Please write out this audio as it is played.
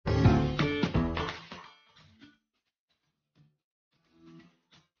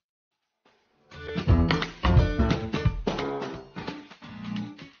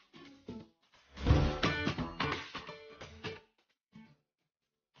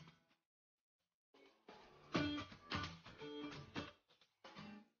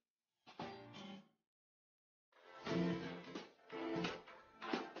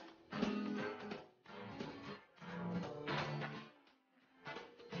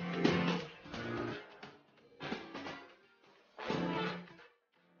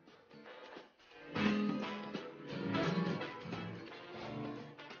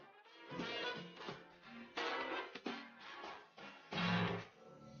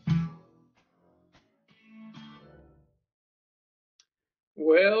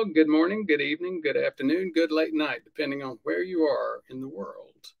Well, good morning, good evening, good afternoon, good late night, depending on where you are in the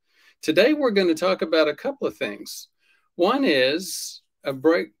world. Today, we're going to talk about a couple of things. One is a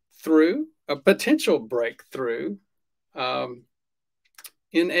breakthrough, a potential breakthrough um,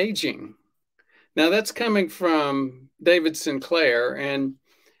 in aging. Now, that's coming from David Sinclair, and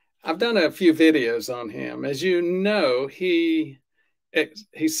I've done a few videos on him. As you know, he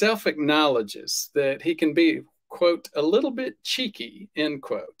self-acknowledges that he can be, quote, a little bit cheeky, end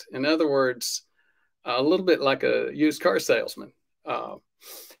quote. In other words, a little bit like a used car salesman. Uh,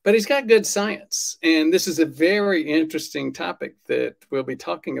 but he's got good science. And this is a very interesting topic that we'll be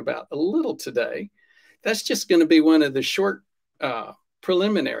talking about a little today. That's just going to be one of the short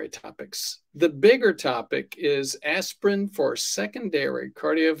preliminary topics. The bigger topic is aspirin for secondary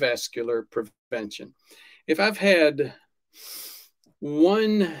cardiovascular prevention. If I've had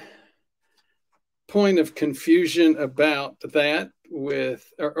one point of confusion about that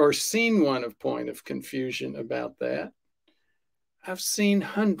or seen one of point of confusion about that, I've seen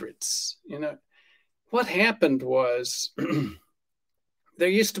hundreds. What happened was there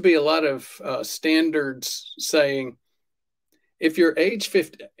used to be a lot of standards saying if you're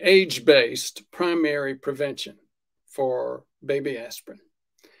age-based primary prevention for baby aspirin.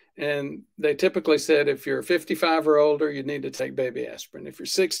 And they typically said if you're 55 or older, you need to take baby aspirin. If you're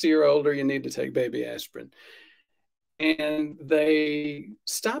 60 or older, you need to take baby aspirin. And they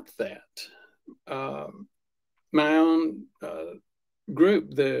stopped that. My own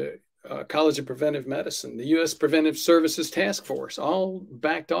group, the College of Preventive Medicine, the U.S. Preventive Services Task Force, all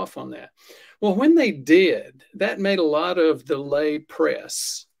backed off on that. Well, when they did, that made a lot of the lay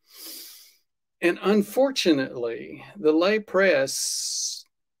press. And unfortunately, the lay press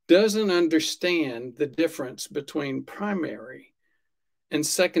doesn't understand the difference between primary and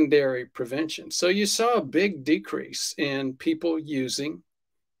secondary prevention. So you saw a big decrease in people using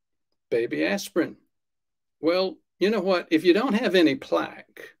baby aspirin. Well, you know what? If you don't have any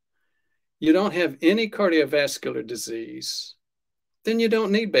plaque, you don't have any cardiovascular disease, then you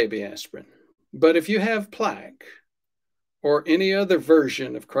don't need baby aspirin. But if you have plaque or any other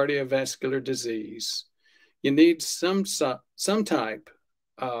version of cardiovascular disease, you need some type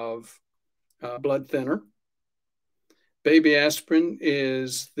of blood thinner. Baby aspirin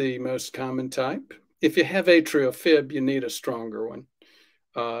is the most common type. If you have atrial fib, you need a stronger one.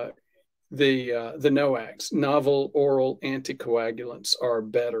 The NOACs, novel oral anticoagulants, are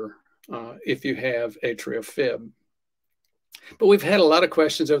better if you have atrial fib. But we've had a lot of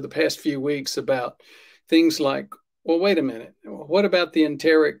questions over the past few weeks about things like, well, wait a minute, what about the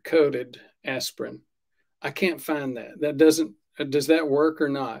enteric-coated aspirin? I can't find that. Does that work or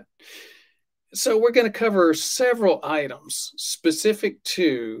not? So we're going to cover several items specific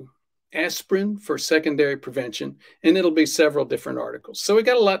to aspirin for secondary prevention, and it'll be several different articles. So we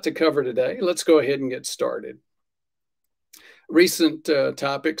got a lot to cover today. Let's go ahead and get started. Recent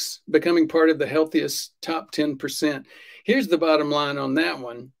topics, becoming part of the healthiest top 10%. Here's the bottom line on that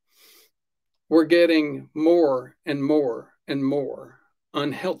one. We're getting more and more and more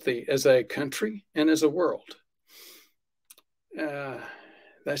unhealthy as a country and as a world.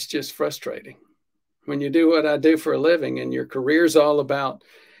 That's just frustrating. When you do what I do for a living and your career's all about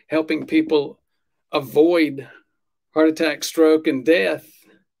helping people avoid heart attack, stroke, and death,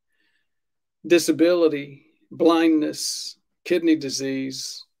 disability, blindness, kidney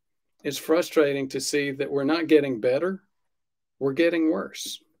disease, it's frustrating to see that we're not getting better, we're getting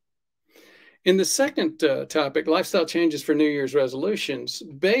worse. In the second topic, lifestyle changes for New Year's resolutions,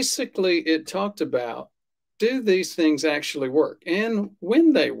 basically it talked about, do these things actually work? And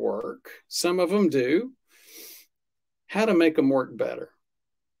when they work, some of them do, how to make them work better.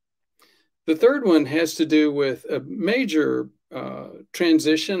 The third one has to do with a major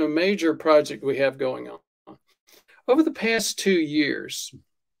transition, a major project we have going on. Over the past 2 years,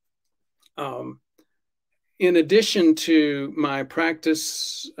 in addition to my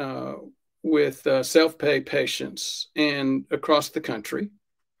practice with self-pay patients and across the country,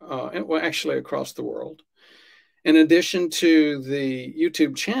 and well, actually across the world, in addition to the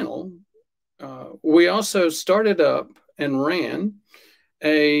YouTube channel, we also started up and ran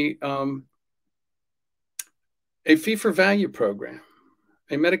a fee-for-value program,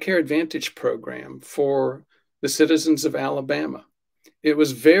 a Medicare Advantage program for the citizens of Alabama. It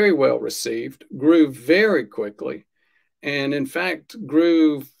was very well received, grew very quickly, and in fact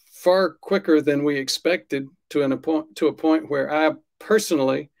grew far quicker than we expected to a point where I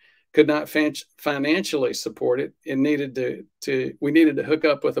personally could not financially support it. We needed to hook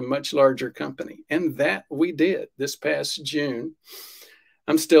up with a much larger company, and that we did this past June.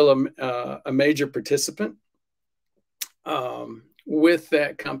 I'm still a major participant. with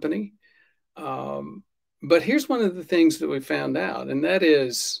that company. But here's one of the things that we found out, and that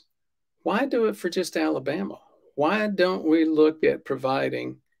is, why do it for just Alabama? Why don't we look at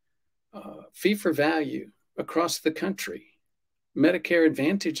providing fee for value across the country? Medicare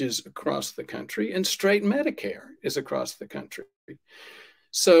advantages across the country, and straight Medicare is across the country.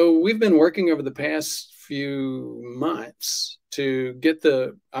 So we've been working over the past few months to get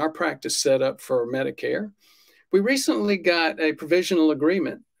our practice set up for Medicare. We recently got a provisional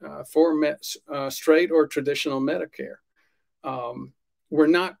agreement for straight or traditional Medicare. We're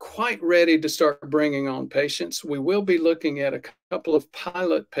not quite ready to start bringing on patients. We will be looking at a couple of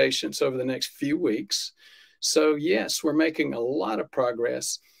pilot patients over the next few weeks. So yes, we're making a lot of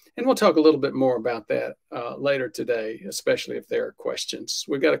progress. And we'll talk a little bit more about that later today, especially if there are questions.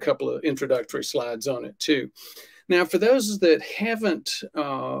 We've got a couple of introductory slides on it too. Now, for those that haven't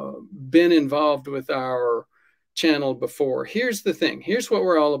been involved with our channel before, here's the thing. Here's what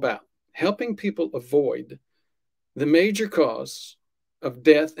we're all about: helping people avoid the major cause of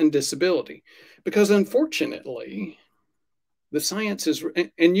death and disability. Because unfortunately, the science is,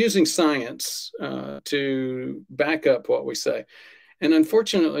 and using science to back up what we say, and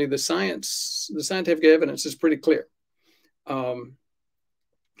unfortunately, the scientific evidence is pretty clear. Insulin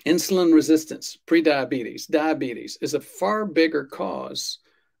resistance, prediabetes, diabetes is a far bigger cause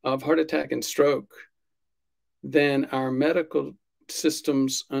of heart attack and stroke than our medical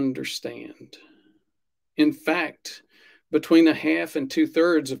systems understand. In fact, between a half and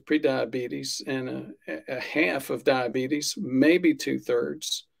 2/3 of prediabetes and a half of diabetes, maybe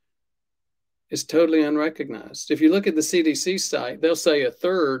 2/3, is totally unrecognized. If you look at the CDC site, they'll say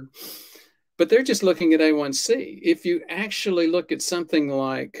 1/3, but they're just looking at A1C. If you actually look at something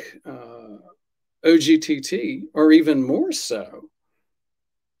like OGTT, or even more so,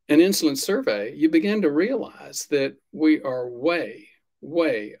 an insulin survey, you begin to realize that we are way,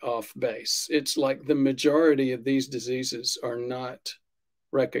 way off base. It's like the majority of these diseases are not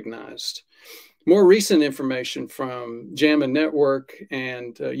recognized. More recent information from JAMA Network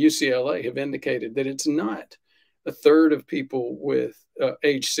and UCLA have indicated that it's not 1/3 of people with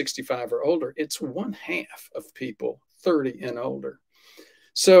age 65 or older. It's 1/2 of people 30 and older.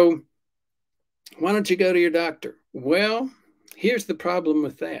 So why don't you go to your doctor? Well, here's the problem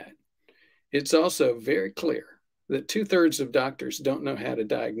with that. It's also very clear that 2/3 of doctors don't know how to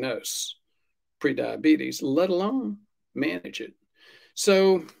diagnose prediabetes, let alone manage it.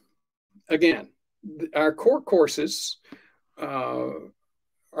 So again, our core courses are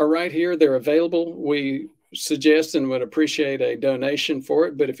right here. They're available. We suggest and would appreciate a donation for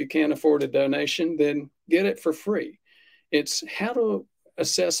it, but if you can't afford a donation, then get it for free. It's how to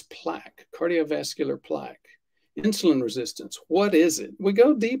assess plaque, cardiovascular plaque, insulin resistance. What is it? We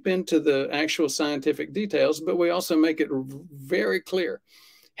go deep into the actual scientific details, but we also make it very clear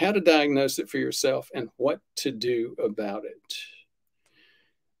how to diagnose it for yourself and what to do about it.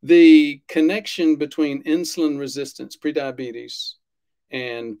 The connection between insulin resistance, prediabetes,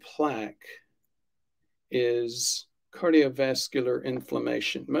 and plaque is cardiovascular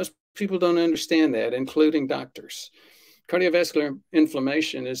inflammation. Most people don't understand that, including doctors. Cardiovascular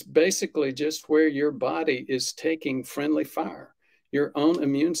inflammation is basically just where your body is taking friendly fire. Your own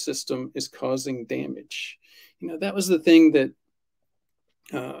immune system is causing damage. You know, that was the thing that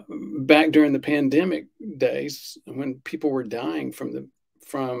back during the pandemic days, when people were dying from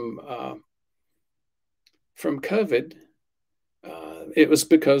COVID, it was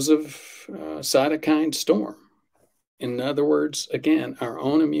because of cytokine storm. In other words, again, our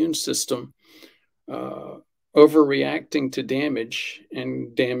own immune system overreacting to damage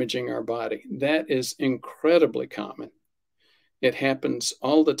and damaging our body. That is incredibly common. It happens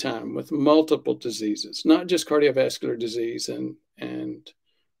all the time with multiple diseases, not just cardiovascular disease and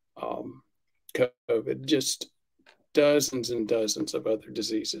COVID, just dozens and dozens of other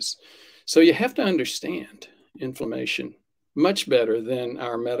diseases. So you have to understand inflammation much better than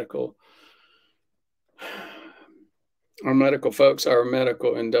our medical folks, our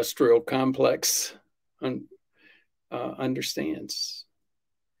medical industrial complex understands.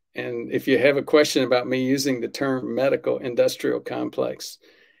 And if you have a question about me using the term medical industrial complex,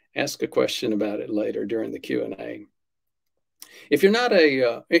 ask a question about it later during the Q&A. If you're not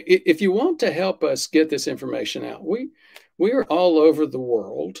if you want to help us get this information out, we are all over the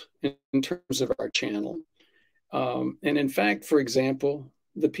world in terms of our channel. And in fact, for example,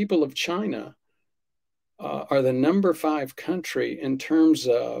 the people of China are the #5 country in terms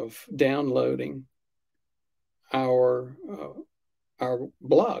of downloading our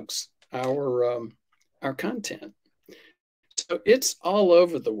blogs, our content. So it's all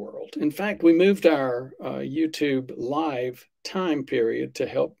over the world. In fact, we moved our YouTube live time period to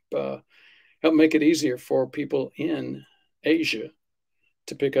help make it easier for people in Asia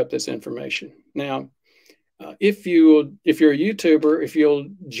to pick up this information. Now, if you're a YouTuber, if you'll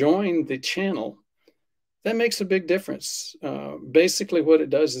join the channel, that makes a big difference. Basically, what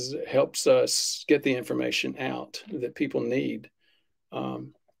it does is it helps us get the information out that people need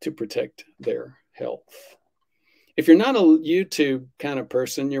to protect their health. If you're not a YouTube kind of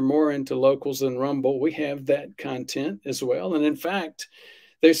person, you're more into Locals and Rumble, we have that content as well. And in fact,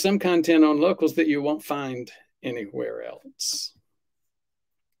 there's some content on Locals that you won't find anywhere else.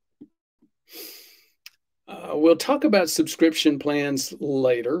 We'll talk about subscription plans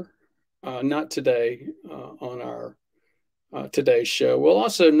later, not today on our today's show. We'll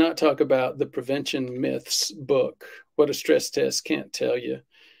also not talk about the Prevention Myths book, What a Stress Test Can't Tell You.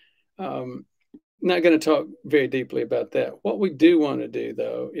 Not going to talk very deeply about that. What we do want to do,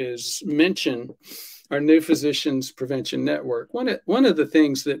 though, is mention our New Physicians Prevention Network. One of the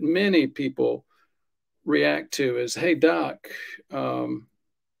things that many people react to is, hey, doc,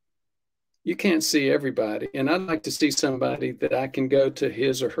 you can't see everybody, and I'd like to see somebody that I can go to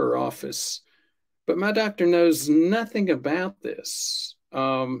his or her office, but my doctor knows nothing about this.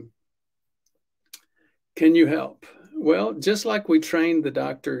 Can you help? Well, just like we trained the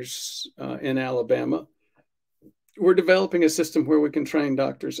doctors in Alabama, we're developing a system where we can train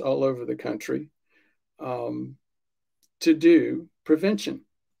doctors all over the country to do prevention.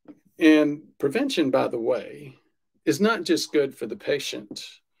 And prevention, by the way, is not just good for the patient.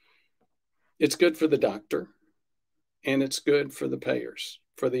 It's good for the doctor, and it's good for the payers,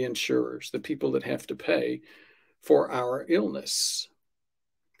 for the insurers, the people that have to pay for our illness.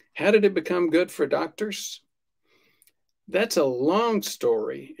 How did it become good for doctors? That's a long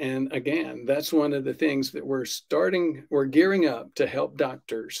story. And again, that's one of the things that we're gearing up to help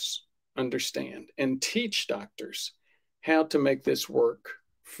doctors understand and teach doctors how to make this work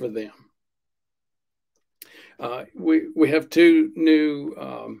for them. We have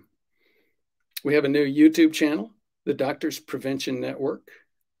we have a new YouTube channel, the Doctors Prevention Network,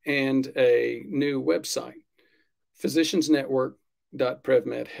 and a new website,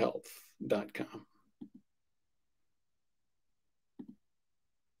 physiciansnetwork.prevmedhealth.com.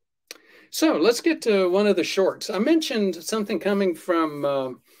 So let's get to one of the shorts. I mentioned something coming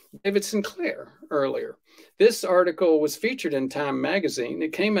from David Sinclair earlier. This article was featured in Time magazine.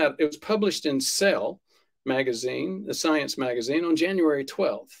 It was published in Cell magazine, the science magazine, on January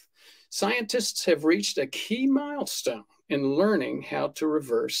 12th. Scientists have reached a key milestone in learning how to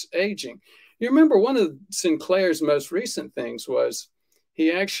reverse aging. You remember one of Sinclair's most recent things was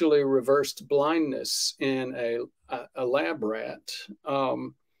he actually reversed blindness in a lab rat,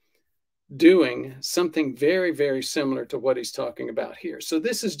 doing something very, very similar to what he's talking about here. So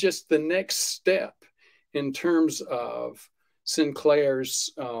this is just the next step in terms of Sinclair's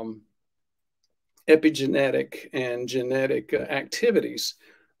epigenetic and genetic activities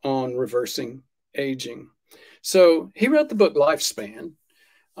on reversing aging. So he wrote the book Lifespan,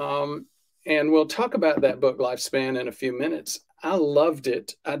 and we'll talk about that book Lifespan in a few minutes. I loved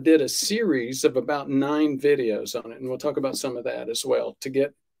it. I did a series of about 9 videos on it, and we'll talk about some of that as well to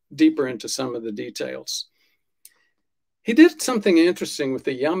get deeper into some of the details. He did something interesting with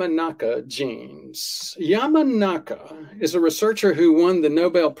the Yamanaka genes. Yamanaka is a researcher who won the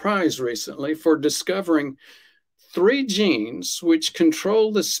Nobel Prize recently for discovering 3 genes which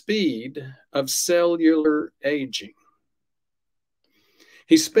control the speed of cellular aging.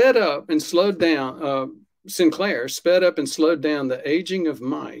 He sped up and slowed down, Sinclair sped up and slowed down the aging of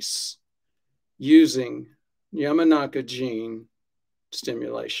mice using Yamanaka gene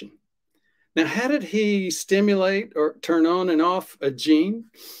stimulation. Now, how did he stimulate or turn on and off a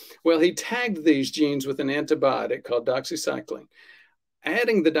gene? Well, he tagged these genes with an antibiotic called doxycycline.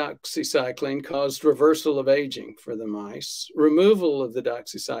 Adding the doxycycline caused reversal of aging for the mice. Removal of the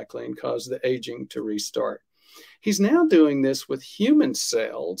doxycycline caused the aging to restart. He's now doing this with human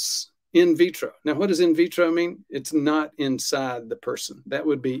cells in vitro. Now, what does in vitro mean? It's not inside the person. That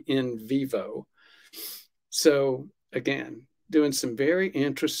would be in vivo. So again, doing some very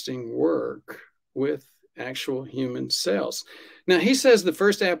interesting work with actual human cells. Now, he says the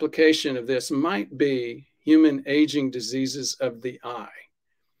first application of this might be human aging diseases of the eye.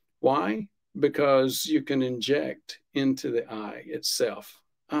 Why? Because you can inject into the eye itself.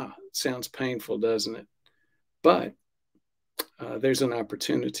 It sounds painful, doesn't it? But there's an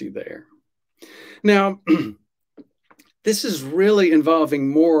opportunity there. Now, this is really involving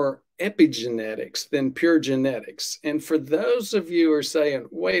more epigenetics than pure genetics. And for those of you who are saying,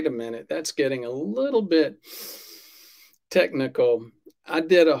 wait a minute, that's getting a little bit technical, I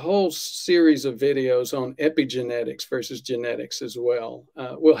did a whole series of videos on epigenetics versus genetics as well.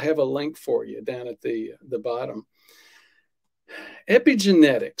 We'll have a link for you down at the bottom.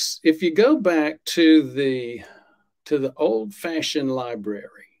 Epigenetics, if you go back to the old-fashioned library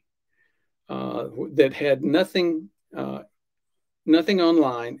that had nothing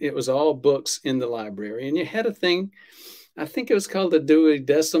online, it was all books in the library, and you had a thing, I think it was called the Dewey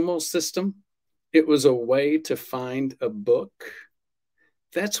Decimal System. It was a way to find a book.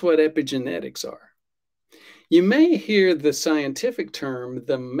 That's what epigenetics are. You may hear the scientific term,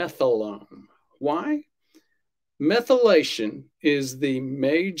 the methylome. Why? Methylation is the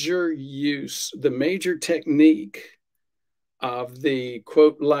major use, the major technique of the,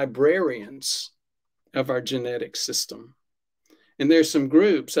 quote, librarians of our genetic system. And there's some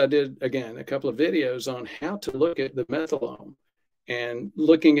groups, I did, again, a couple of videos on how to look at the methylome and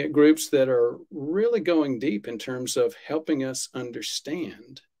looking at groups that are really going deep in terms of helping us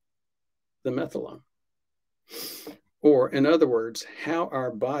understand the methylome. Or in other words, how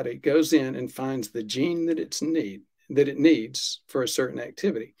our body goes in and finds the gene that it needs for a certain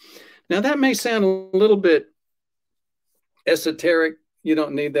activity. Now that may sound a little bit esoteric. You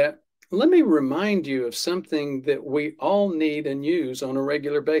don't need that. Let me remind you of something that we all need and use on a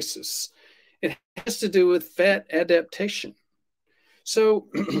regular basis. It has to do with fat adaptation. So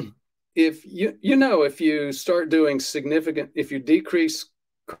if you start doing if you decrease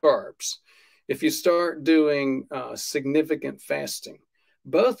carbs, if you start doing significant fasting,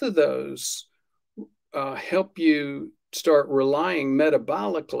 both of those help you start relying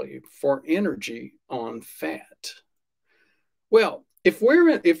metabolically for energy on fat. Well,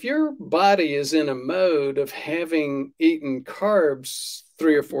 if your body is in a mode of having eaten carbs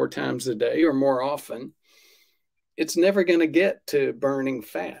 3 or 4 times a day or more often, it's never going to get to burning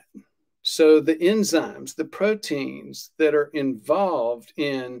fat. So the enzymes, the proteins that are involved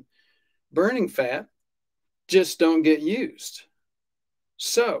in burning fat just don't get used.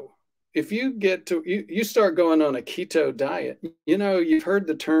 So if you start going on a keto diet, you've heard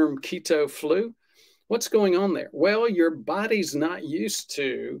the term keto flu. What's going on there? Well, your body's not used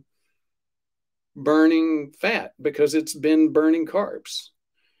to burning fat because it's been burning carbs.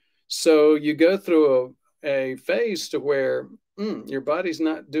 So you go through a phase to where your body's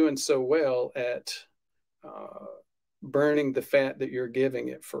not doing so well at burning the fat that you're giving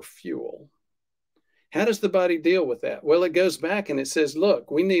it for fuel. How does the body deal with that? Well, it goes back and it says,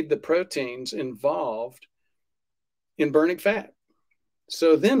 look, we need the proteins involved in burning fat.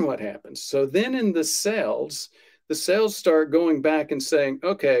 So then what happens? So then in the cells start going back and saying,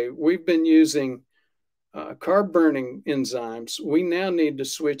 okay, we've been using carb burning enzymes. We now need to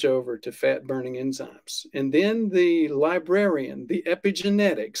switch over to fat burning enzymes. And then the librarian, the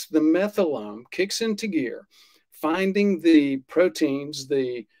epigenetics, the methylome kicks into gear, finding the proteins,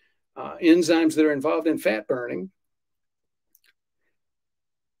 the enzymes that are involved in fat burning,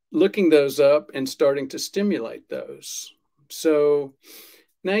 looking those up and starting to stimulate those. So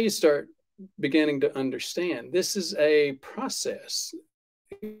now you start beginning to understand this is a process.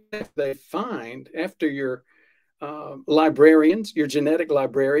 They find after your librarians, your genetic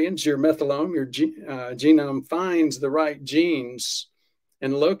librarians, your methylome, your genome finds the right genes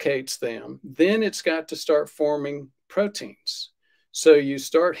and locates them, then it's got to start forming proteins. So you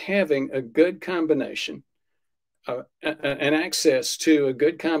start having a good combination, an access to a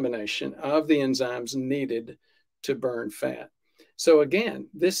good combination of the enzymes needed to burn fat. So again,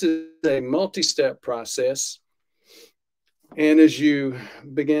 this is a multi-step process. And as you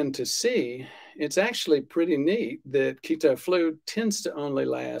begin to see, it's actually pretty neat that keto flu tends to only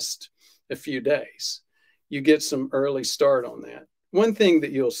last a few days. You get some early start on that. One thing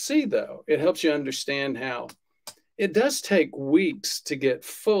that you'll see, though, it helps you understand how it does take weeks to get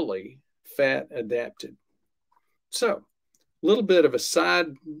fully fat adapted. So a little bit of a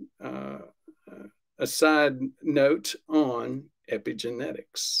side note on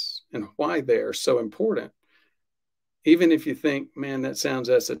epigenetics and why they're so important. Even if you think, man, that sounds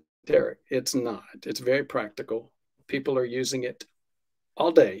esoteric, it's not. It's very practical. People are using it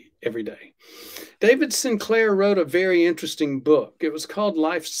all day, every day. David Sinclair wrote a very interesting book. It was called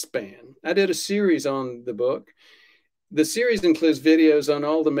Lifespan. I did a series on the book. The series includes videos on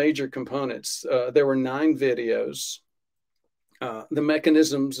all the major components. There were 9 videos. The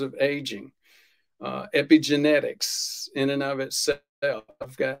mechanisms of aging, epigenetics in and of itself.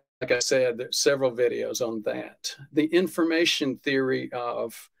 I've got, like I said, there's several videos on that. The information theory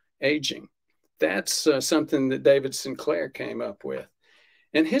of aging. That's something that David Sinclair came up with.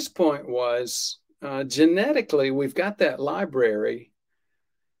 And his point was, genetically, we've got that library,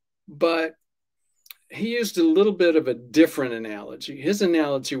 but he used a little bit of a different analogy. His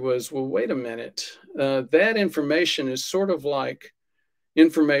analogy was, well, wait a minute, that information is sort of like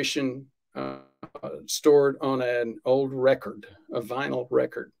information stored on an old record, a vinyl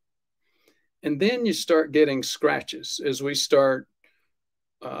record. And then you start getting scratches as we start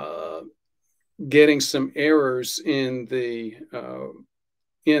getting some errors in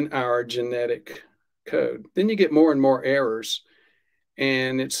our genetic code. Then you get more and more errors,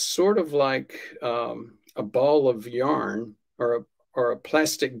 and it's sort of like a ball of yarn or a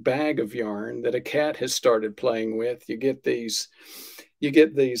plastic bag of yarn that a cat has started playing with. You get these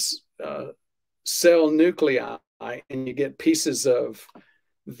cell nuclei, and you get pieces of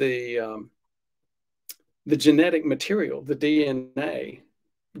the genetic material, the DNA,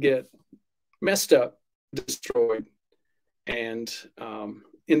 get messed up, destroyed. And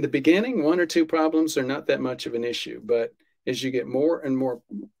in the beginning, one or two problems are not that much of an issue. But as you get more and more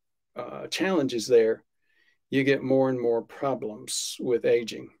challenges there, you get more and more problems with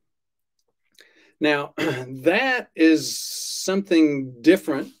aging. Now, that is something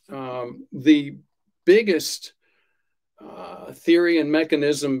different. The biggest theory and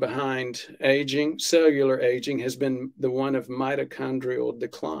mechanism behind aging, cellular aging, has been the one of mitochondrial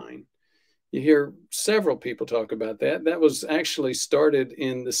decline. You hear several people talk about that. That was actually started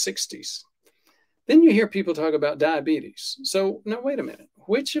in the 60s. Then you hear people talk about diabetes. So now, wait a minute.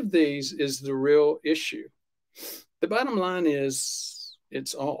 Which of these is the real issue? The bottom line is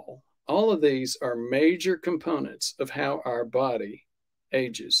it's all. All of these are major components of how our body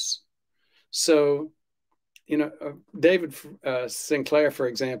ages. So, you know, David Sinclair, for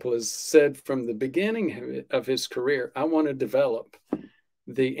example, has said from the beginning of his career, I want to develop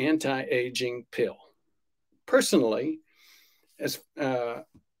the anti-aging pill. Personally,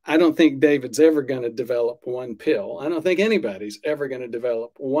 I don't think David's ever going to develop one pill. I don't think anybody's ever going to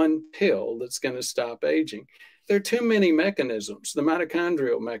develop one pill that's going to stop aging. There are too many mechanisms: the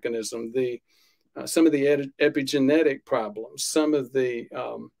mitochondrial mechanism, some of the epigenetic problems, some of the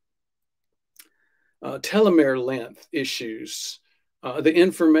telomere length issues, the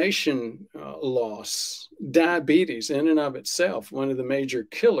information loss, diabetes in and of itself, one of the major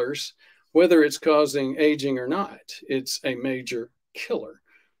killers, whether it's causing aging or not, it's a major killer.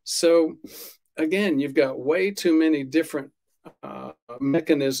 So again, you've got way too many different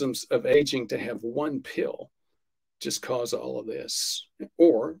mechanisms of aging to have one pill just cause all of this,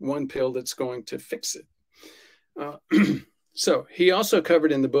 or one pill that's going to fix it. So he also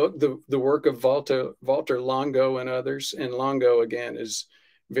covered in the book the work of Walter Longo and others. And Longo, again, is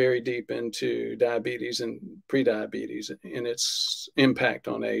very deep into diabetes and prediabetes and its impact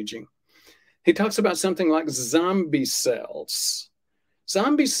on aging. He talks about something like zombie cells.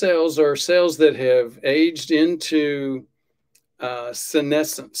 Zombie cells are cells that have aged into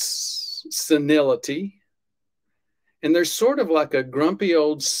senescence, senility, and they're sort of like a grumpy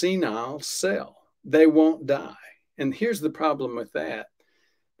old senile cell. They won't die. And here's the problem with that.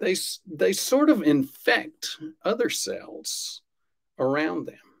 They sort of infect other cells around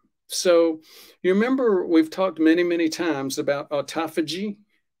them. So you remember we've talked many, many times about autophagy.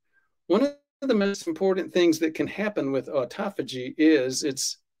 One of the most important things that can happen with autophagy is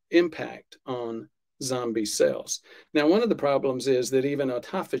its impact on zombie cells. Now, one of the problems is that even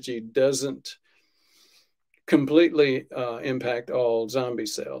autophagy doesn't completely impact all zombie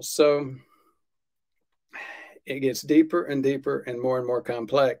cells. So it gets deeper and deeper and more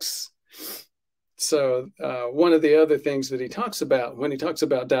complex. So one of the other things that he talks about when he talks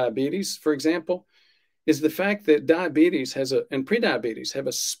about diabetes, for example, is the fact that diabetes and prediabetes have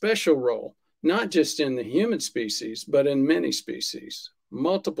a special role, not just in the human species, but in many species,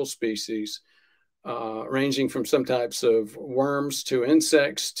 multiple species, ranging from some types of worms to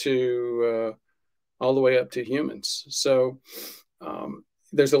insects to all the way up to humans. So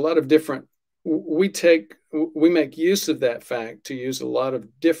there's a lot of different, we make use of that fact to use a lot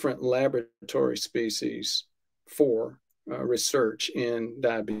of different laboratory species for research in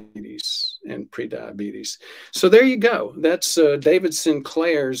diabetes and prediabetes. So there you go. That's David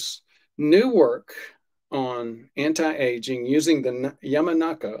Sinclair's new work on anti-aging using the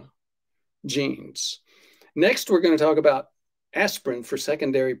Yamanaka genes. Next, we're going to talk about aspirin for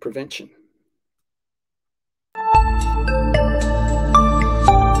secondary prevention.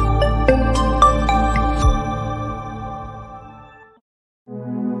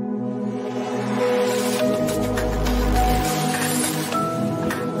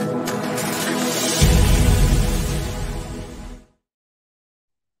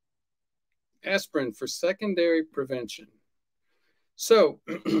 Aspirin for secondary prevention. So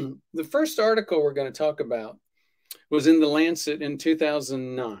the first article we're going to talk about was in The Lancet in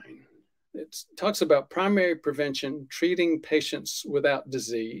 2009. It talks about primary prevention, treating patients without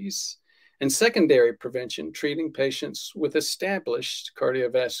disease, and secondary prevention, treating patients with established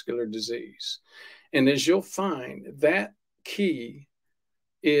cardiovascular disease. And as you'll find, that key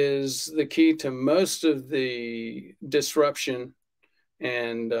is the key to most of the disruption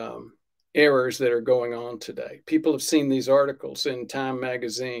and errors that are going on today. People have seen these articles in Time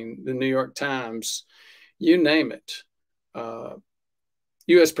Magazine, the New York Times, you name it.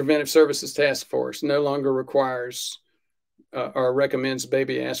 U.S. Preventive Services Task Force no longer requires or recommends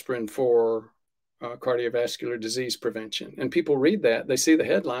baby aspirin for cardiovascular disease prevention. And people read that, they see the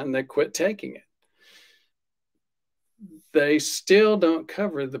headline, they quit taking it. They still don't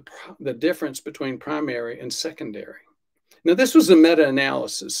cover the difference between primary and secondary. Now, this was a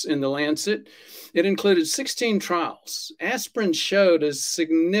meta-analysis in the Lancet. It included 16 trials. Aspirin showed a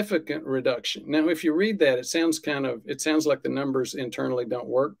significant reduction. Now, if you read that, it sounds like the numbers internally don't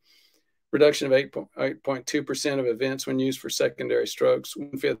work. Reduction of 8.2% of events when used for secondary strokes,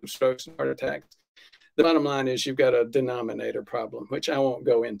 1/5 of strokes and heart attacks. The bottom line is you've got a denominator problem, which I won't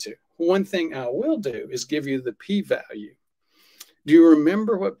go into. One thing I will do is give you the p-value. Do you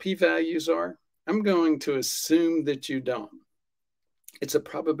remember what p-values are? I'm going to assume that you don't. It's a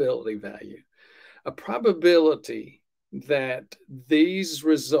probability value, a probability that these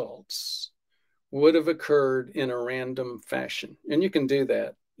results would have occurred in a random fashion. And you can do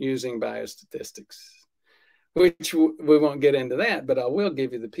that using biostatistics, which we won't get into that, but I will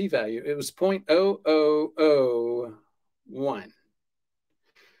give you the p-value. It was 0.0001.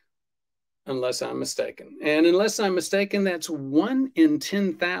 Unless I'm mistaken. And unless I'm mistaken, that's 1 in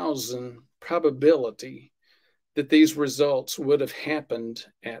 10,000 probability that these results would have happened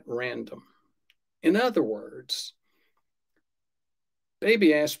at random. In other words,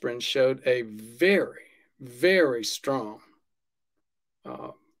 baby aspirin showed a very, very strong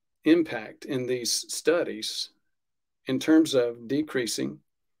impact in these studies in terms of decreasing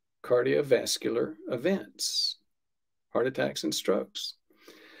cardiovascular events, heart attacks and strokes.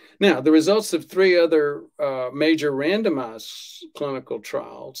 Now, the results of 3 other major randomized clinical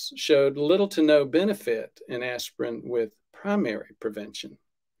trials showed little to no benefit in aspirin with primary prevention.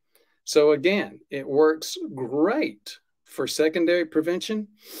 So again, it works great for secondary prevention,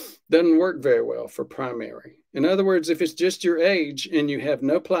 doesn't work very well for primary. In other words, if it's just your age and you have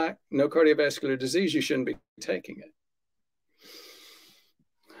no plaque, no cardiovascular disease, you shouldn't be taking it.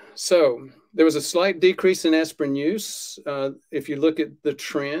 So there was a slight decrease in aspirin use. If you look at the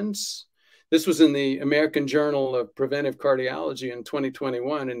trends, this was in the American Journal of Preventive Cardiology in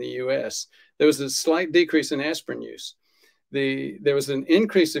 2021 in the US. There was a slight decrease in aspirin use. There was an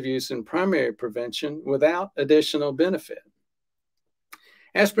increase of use in primary prevention without additional benefit.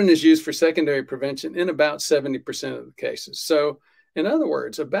 Aspirin is used for secondary prevention in about 70% of the cases. So in other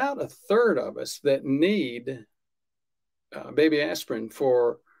words, about 1/3 of us that need baby aspirin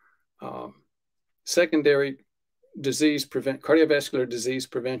for secondary disease cardiovascular disease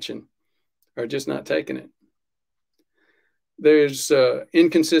prevention are just not taking it. There's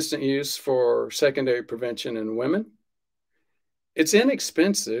inconsistent use for secondary prevention in women. It's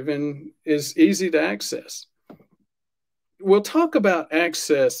inexpensive and is easy to access. We'll talk about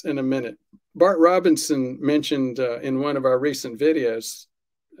access in a minute. Bart Robinson mentioned in one of our recent videos,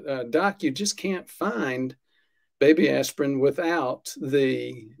 Doc, you just can't find baby aspirin without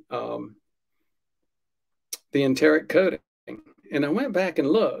the enteric coating. And I went back and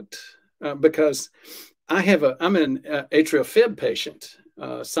looked because I'm an atrial fib patient,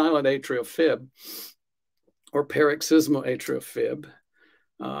 silent atrial fib or paroxysmal atrial fib.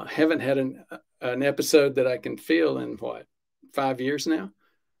 Haven't had an episode that I can feel in 5 years now,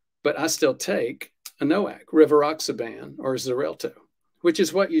 but I still take a NOAC, rivaroxaban or Xarelto, which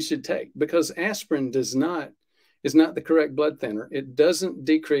is what you should take because aspirin is not the correct blood thinner. It doesn't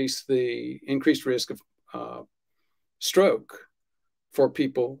decrease the increased risk of stroke for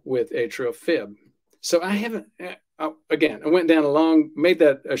people with atrial fib. So I haven't, again, I went down made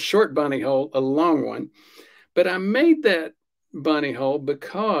that a short bunny hole, a long one, but I made that bunny hole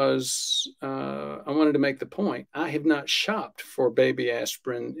because I wanted to make the point. I have not shopped for baby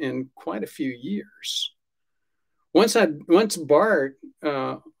aspirin in quite a few years. Once Bart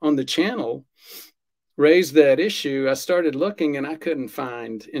on the channel raised that issue, I started looking and I couldn't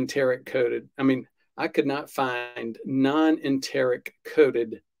find enteric coated. I could not find non-enteric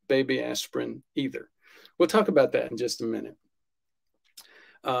coated baby aspirin either. We'll talk about that in just a minute.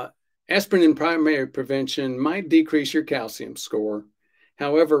 Aspirin in primary prevention might decrease your calcium score.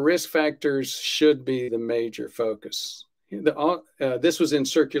 However, risk factors should be the major focus. This was in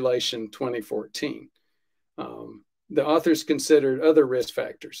Circulation 2014. the authors considered other risk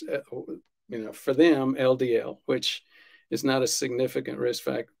factors. For them, LDL, which is not a significant risk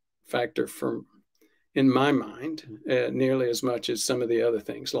factor in my mind, nearly as much as some of the other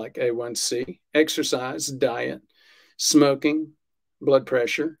things like A1C, exercise, diet, smoking, blood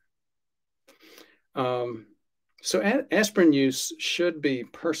pressure. So aspirin use should be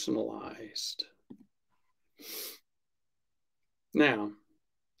personalized. Now,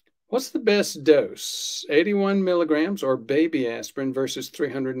 what's the best dose? 81 milligrams or baby aspirin versus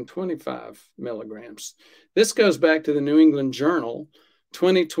 325 milligrams? This goes back to the New England Journal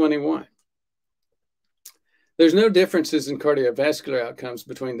 2021. There's no differences in cardiovascular outcomes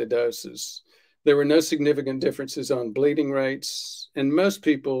between the doses. There were no significant differences on bleeding rates, and most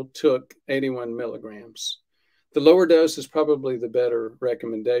people took 81 milligrams. The lower dose is probably the better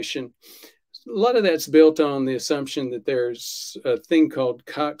recommendation. A lot of that's built on the assumption that there's a thing called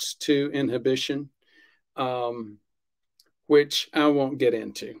COX-2 inhibition, which I won't get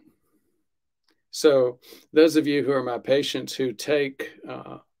into. So those of you who are my patients who take,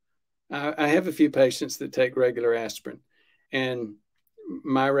 I have a few patients that take regular aspirin, and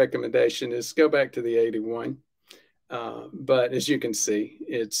my recommendation is go back to the 81. But as you can see,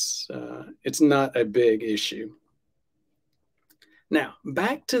 it's not a big issue. Now,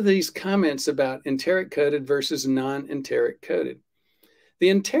 back to these comments about enteric-coated versus non-enteric-coated. The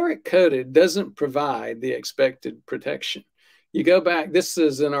enteric-coated doesn't provide the expected protection. You go back, this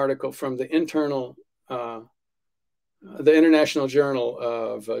is an article from the International Journal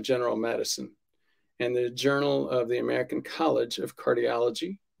of General Medicine and the Journal of the American College of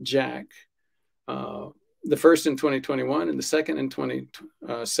Cardiology, JACC, the first in 2021 and the second in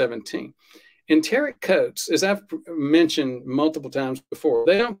 2017. Enteric coats, as I've mentioned multiple times before,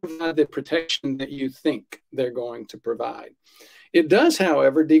 they don't provide the protection that you think they're going to provide. It does,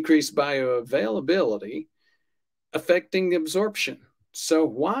 however, decrease bioavailability, affecting the absorption. So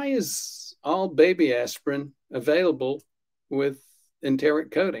why is all baby aspirin available with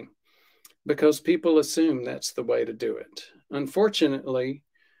enteric coating? Because people assume that's the way to do it. Unfortunately,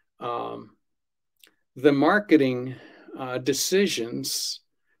 the marketing decisions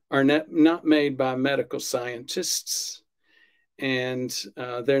are not made by medical scientists, and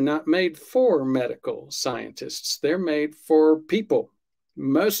they're not made for medical scientists. They're made for people,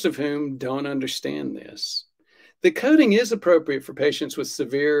 most of whom don't understand this. The coating is appropriate for patients with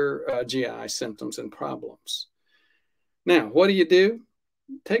severe GI symptoms and problems. Now, what do?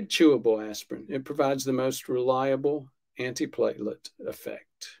 Take chewable aspirin. It provides the most reliable antiplatelet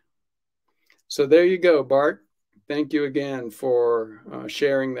effect. So there you go, Bart. Thank you again for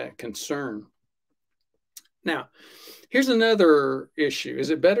sharing that concern. Now, here's another issue.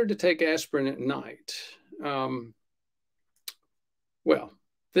 Is it better to take aspirin at night? Well,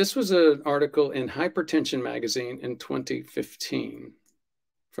 this was an article in Hypertension magazine in 2015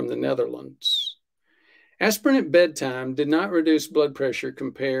 from the Netherlands. Aspirin at bedtime did not reduce blood pressure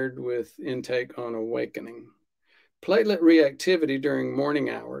compared with intake on awakening. Platelet reactivity during morning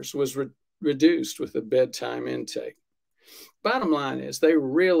hours was reduced with a bedtime intake. Bottom line is they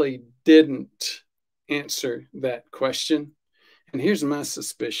really didn't answer that question. And here's my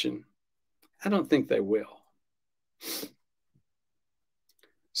suspicion. I don't think they will.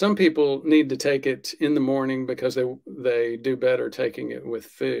 Some people need to take it in the morning because they do better taking it with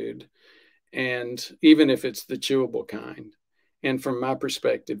food, and even if it's the chewable kind. And from my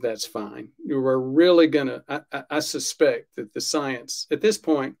perspective, that's fine. We're really I suspect that the science, at this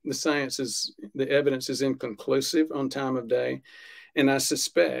point, the evidence is inconclusive on time of day, and I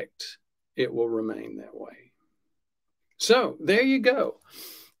suspect it will remain that way. So there you go.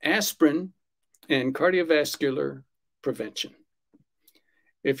 Aspirin and cardiovascular prevention.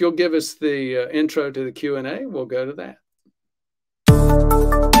 If you'll give us the intro to the Q&A, we'll go to that.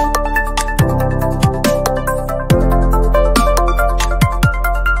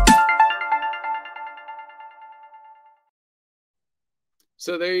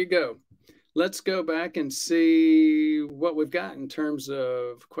 So there you go. Let's go back and see what we've got in terms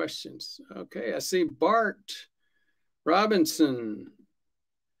of questions. Okay, I see Bart Robinson.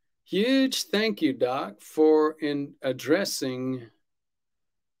 Huge thank you, Doc, for addressing,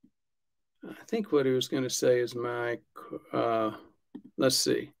 I think what he was going to say is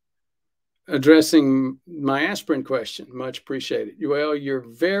addressing my aspirin question. Much appreciated. Well, you're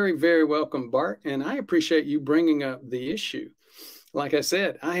very, very welcome, Bart, and I appreciate you bringing up the issue. Like I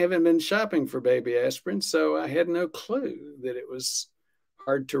said, I haven't been shopping for baby aspirin, so I had no clue that it was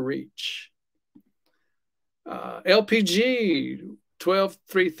hard to reach. LPG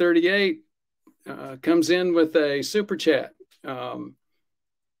 12338 comes in with a super chat.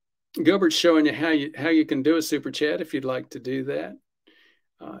 Gilbert's showing you how you can do a super chat if you'd like to do that.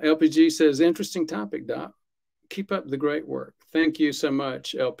 LPG says, interesting topic, Doc. Keep up the great work. Thank you so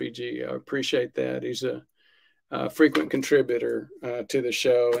much, LPG. I appreciate that. He's a frequent contributor to the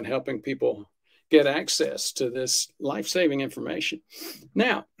show and helping people get access to this life-saving information.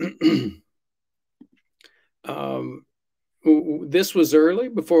 Now, this was early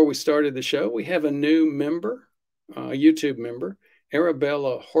before we started the show. We have a new member, YouTube member,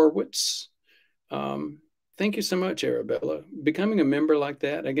 Arabella Horwitz. Thank you so much, Arabella. Becoming a member like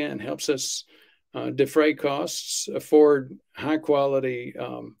that, again, helps us defray costs, afford high-quality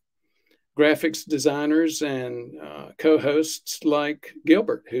graphics designers and co-hosts like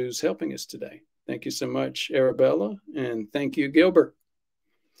Gilbert, who's helping us today. Thank you so much, Arabella, and thank you, Gilbert.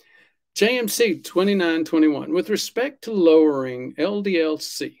 JMC 2921, with respect to lowering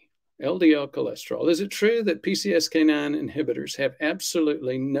LDL-C, LDL cholesterol, is it true that PCSK9 inhibitors have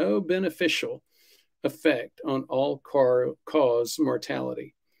absolutely no beneficial effect on all-cause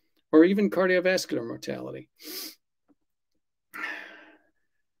mortality or even cardiovascular mortality?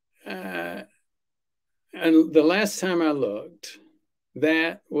 And the last time I looked,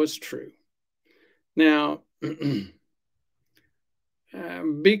 that was true. Now,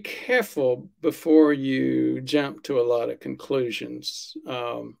 be careful before you jump to a lot of conclusions.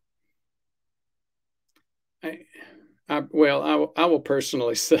 I will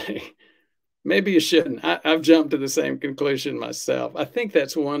personally say, maybe you shouldn't. I've jumped to the same conclusion myself. I think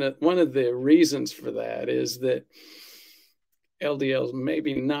that's one of the reasons for that is that LDL is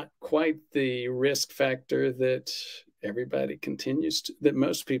maybe not quite the risk factor that that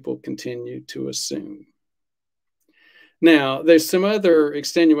most people continue to assume. Now, there's some other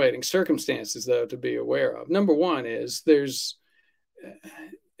extenuating circumstances, though, to be aware of. Number one is there's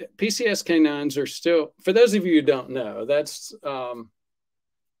PCSK9s are still, for those of you who don't know, that's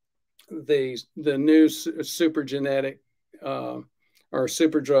the new super genetic or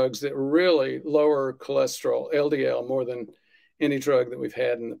super drugs that really lower cholesterol, LDL, more than any drug that we've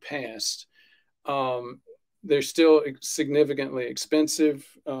had in the past. They're still significantly expensive.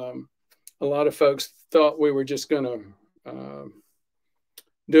 A lot of folks thought we were just going to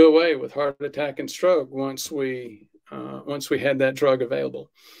do away with heart attack and stroke once we had that drug available.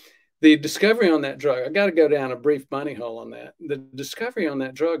 The discovery on that drug, I got to go down a brief bunny hole on that. The discovery on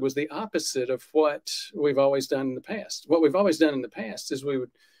that drug was the opposite of what we've always done in the past. What we've always done in the past is we would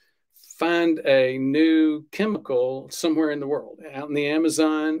find a new chemical somewhere in the world, out in the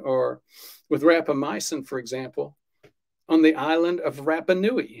Amazon, or with rapamycin, for example, on the island of Rapa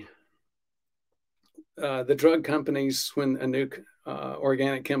Nui. The drug companies, when a new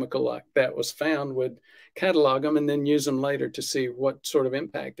organic chemical like that was found, would catalog them and then use them later to see what sort of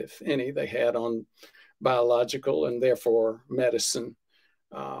impact, if any, they had on biological and therefore medicine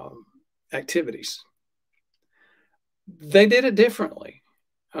activities. They did it differently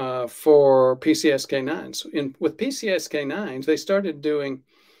for PCSK9s. With PCSK9s, they started doing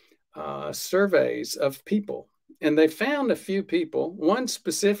surveys of people. And they found a few people, one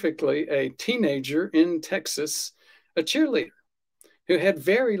specifically a teenager in Texas, a cheerleader, who had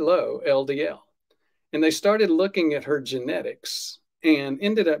very low LDL. And they started looking at her genetics and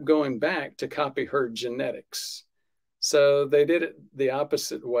ended up going back to copy her genetics. So they did it the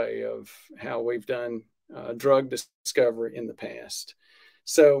opposite way of how we've done drug discovery in the past.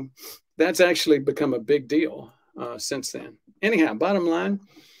 So that's actually become a big deal since then. Anyhow, bottom line,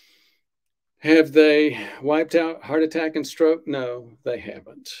 have they wiped out heart attack and stroke? No, they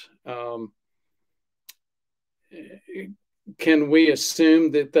haven't. Can we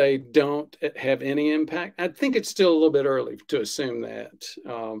assume that they don't have any impact? I think it's still a little bit early to assume that,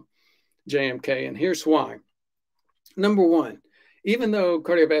 JMK, and here's why. Number one, even though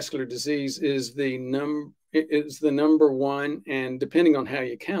cardiovascular disease is the number one, and depending on how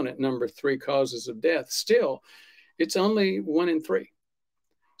you count it, number 3 causes of death, still, it's only 1 in 3.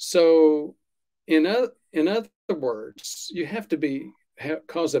 So in other words, you have to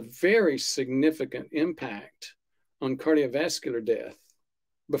cause a very significant impact on cardiovascular death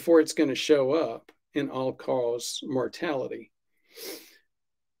before it's going to show up in all-cause mortality.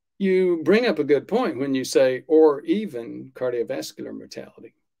 You bring up a good point when you say, or even cardiovascular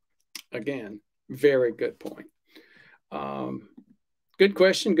mortality. Again, very good point. Good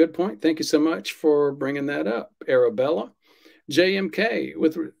question, good point. Thank you so much for bringing that up, Arabella. JMK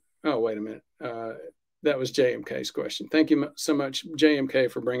oh, wait a minute. That was JMK's question. Thank you so much, JMK,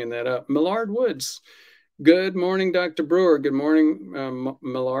 for bringing that up. Millard Woods. Good morning, Dr. Brewer. Good morning,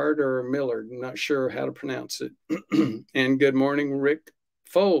 Millard or Millard. I'm not sure how to pronounce it. And good morning, Rick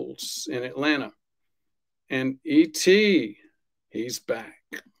Foles in Atlanta. And E.T., he's back.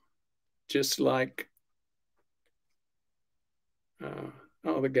 just like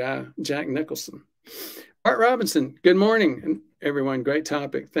the guy, Jack Nicholson. Bart Robinson, good morning, everyone. Great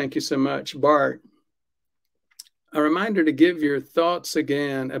topic. Thank you so much. Bart, a reminder to give your thoughts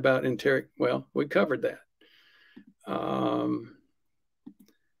again about enteric. Well, we covered that.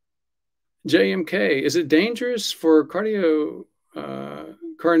 JMK, is it dangerous for coronary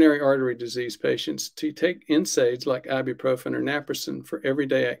artery disease patients to take NSAIDs like ibuprofen or naproxen for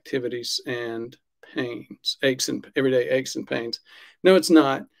everyday activities and pains, everyday aches and pains? No, it's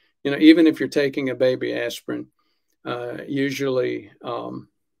not. Even if you're taking a baby aspirin, usually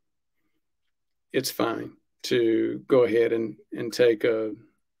it's fine to go ahead and take a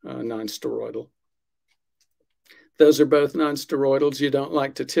non-steroidal. Those are both non-steroidals. You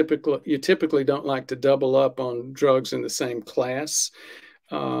typically don't like to double up on drugs in the same class.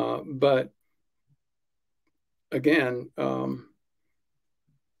 But again,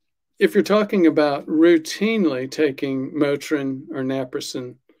 if you're talking about routinely taking Motrin or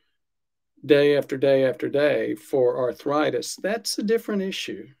naproxen day after day after day for arthritis, that's a different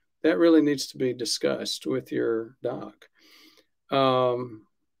issue. That really needs to be discussed with your doc.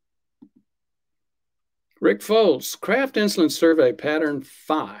 Rick Folds, Kraft Insulin Survey Pattern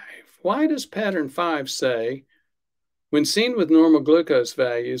 5. Why does Pattern 5 say, when seen with normal glucose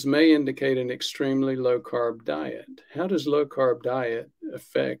values, may indicate an extremely low-carb diet? How does low-carb diet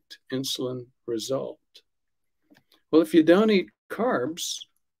affect insulin result? Well, if you don't eat carbs,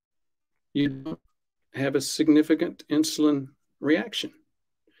 you don't have a significant insulin reaction.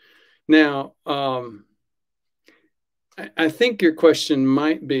 Now, I think your question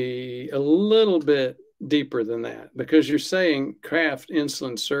might be a little bit deeper than that, because you're saying Kraft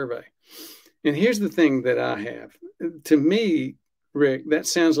Insulin Survey. And here's the thing that I have. To me, Rick, that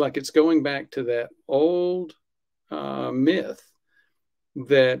sounds like it's going back to that old myth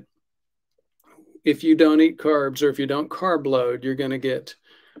that if you don't eat carbs or if you don't carb load, you're going to get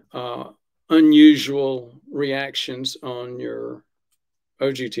unusual reactions on your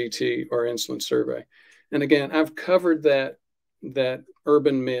OGTT or insulin survey. And again, I've covered that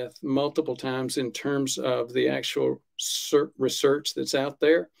urban myth multiple times in terms of the actual research that's out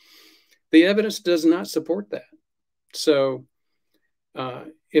there. The evidence does not support that. So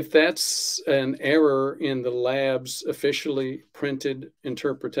if that's an error in the lab's officially printed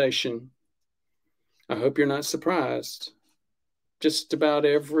interpretation, I hope you're not surprised. Just about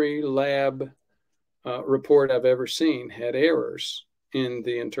every lab report I've ever seen had errors in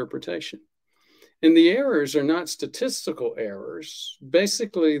the interpretation. And the errors are not statistical errors.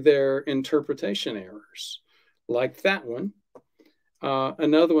 Basically, they're interpretation errors, like that one.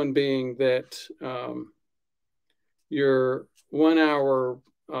 Another one being that your 1 hour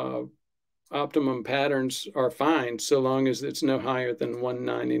optimum patterns are fine so long as it's no higher than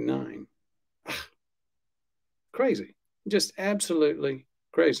 199. Crazy, just absolutely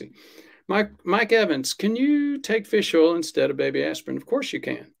crazy. Mike Evans, can you take fish oil instead of baby aspirin? Of course you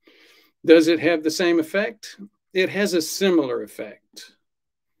can. Does it have the same effect? It has a similar effect.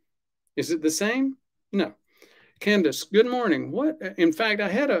 Is it the same? No. Candace, good morning. In fact, I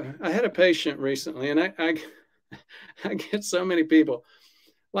had a patient recently, and I get so many people.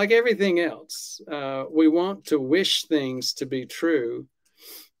 Like everything else, we want to wish things to be true,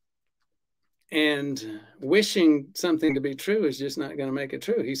 and wishing something to be true is just not going to make it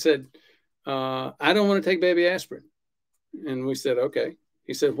true. He said, I don't want to take baby aspirin. And we said, okay.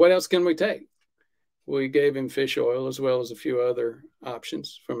 He said, what else can we take? We gave him fish oil as well as a few other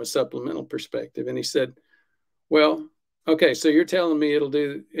options from a supplemental perspective. And he said, well, okay, so you're telling me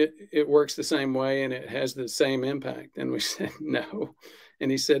it works the same way and it has the same impact. And we said, no.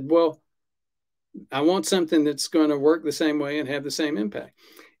 And he said, well, I want something that's going to work the same way and have the same impact.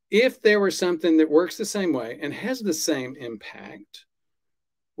 If there were something that works the same way and has the same impact,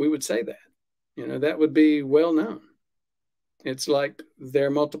 we would say that. That would be well known. It's like there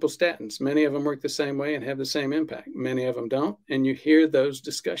are multiple statins. Many of them work the same way and have the same impact. Many of them don't. And you hear those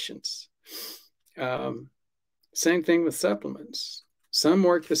discussions. Same thing with supplements. Some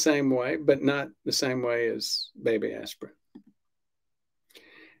work the same way, but not the same way as baby aspirin.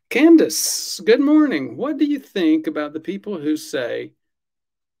 Candace, good morning. What do you think about the people who say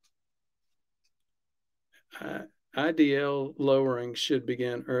IDL lowering should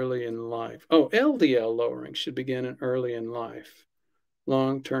begin early in life? Oh, LDL lowering should begin early in life.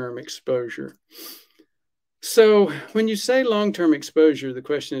 Long-term exposure. So when you say long-term exposure, the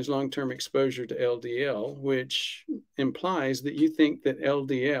question is long-term exposure to LDL, which implies that you think that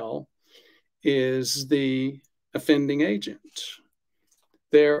LDL is the offending agent.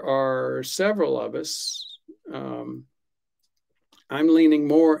 There are several of us. I'm leaning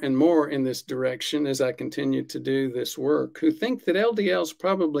more and more in this direction as I continue to do this work, who think that LDL is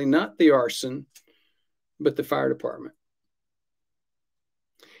probably not the arson, but the fire department.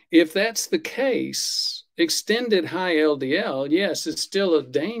 If that's the case, extended high LDL, yes, it's still a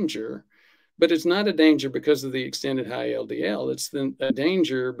danger, but it's not a danger because of the extended high LDL. It's a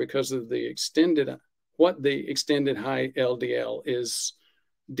danger because of what the extended high LDL is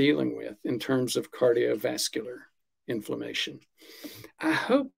dealing with in terms of cardiovascular inflammation. I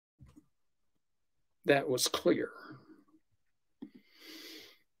hope that was clear.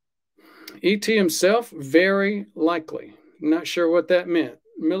 ET himself, very likely. Not sure what that meant.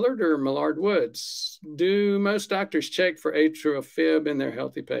 Millard or Millard Woods, do most doctors check for atrial fib in their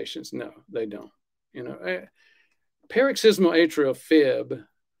healthy patients? No, they don't. You know, paroxysmal atrial fib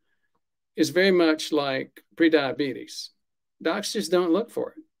is very much like prediabetes. Docs just don't look for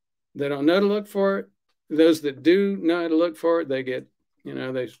it. They don't know to look for it. Those that do know how to look for it, they get, you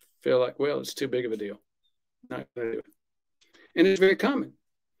know, they feel like, well, it's too big of a deal. Not going to do it. And it's very common.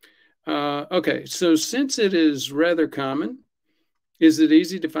 Okay, so since it is rather common, is it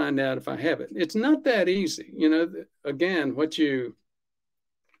easy to find out if I have it? It's not that easy. You know, again,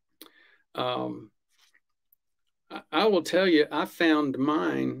 I will tell you, I found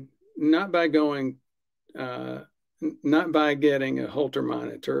mine not by going, not by getting a Holter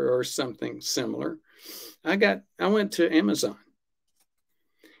monitor or something similar. I went to Amazon.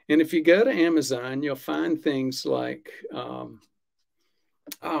 And if you go to Amazon, you'll find things like, oh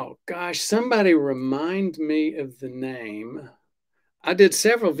gosh, somebody remind me of the name. I did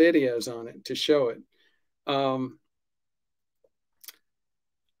several videos on it to show it.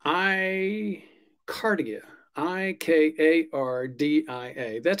 iCardia,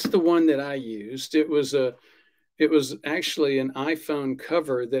 IKARDIA. That's the one that I used. It was actually an iPhone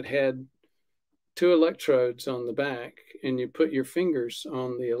cover that had 2 electrodes on the back, and you put your fingers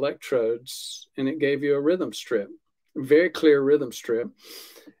on the electrodes, and it gave you a rhythm strip, very clear rhythm strip.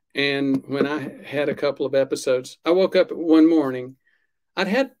 And when I had a couple of episodes, I woke up one morning. I'd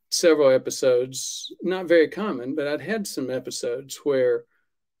had several episodes, not very common, but I'd had some episodes where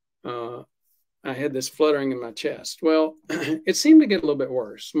I had this fluttering in my chest. Well, it seemed to get a little bit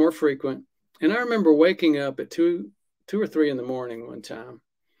worse, more frequent. And I remember waking up at 2 or 3 in the morning one time.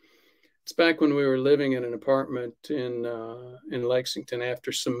 It's back when we were living in an apartment in Lexington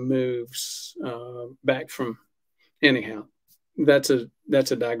after some moves back from, anyhow, that's a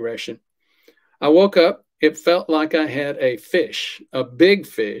digression. I woke up. It felt like I had a fish, a big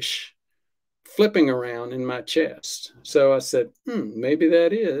fish, flipping around in my chest. So I said, maybe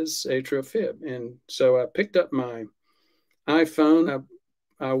that is atrial fib. And so I picked up my iPhone.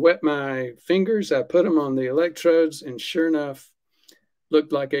 I wet my fingers. I put them on the electrodes, and sure enough,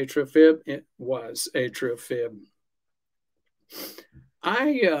 looked like atrial fib. It was atrial fib.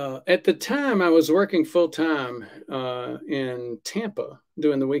 At the time, I was working full-time in Tampa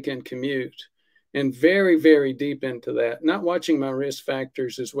doing the weekend commute, and very, very deep into that, not watching my risk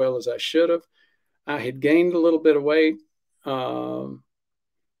factors as well as I should have. I had gained a little bit of weight, and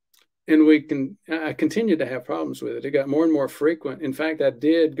I continued to have problems with it. It got more and more frequent. In fact, I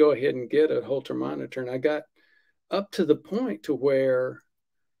did go ahead and get a Holter monitor, and I got up to the point to where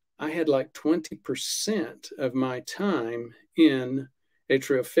I had like 20% of my time in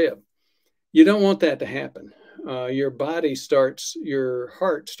atrial fib. You don't want that to happen. Your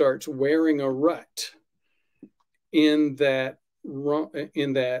heart starts wearing a rut in that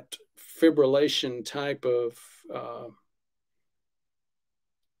fibrillation type of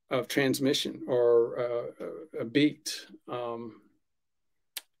transmission or a beat.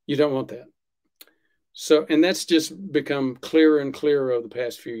 You don't want that. So, and that's just become clearer and clearer over the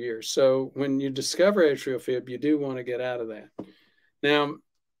past few years. So when you discover atrial fib, you do want to get out of that. Now,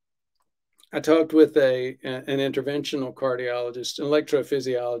 I talked with an interventional cardiologist, an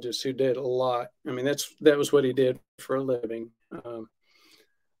electrophysiologist who did a lot. I mean, that was what he did for a living.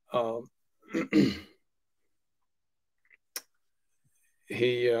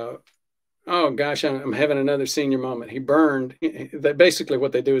 Oh gosh, I'm having another senior moment. He burned. Basically,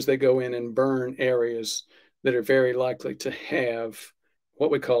 what they do is they go in and burn areas that are very likely to have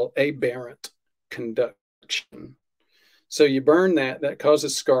what we call aberrant conduction. So you burn that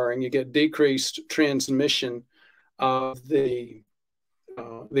causes scarring. You get decreased transmission of the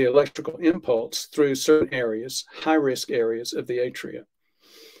electrical impulse through certain areas, high-risk areas of the atria.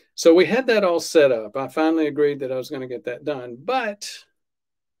 So we had that all set up. I finally agreed that I was going to get that done. But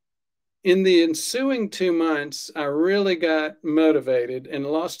in the ensuing 2 months, I really got motivated and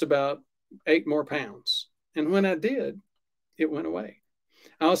lost about 8 more pounds. And when I did, it went away.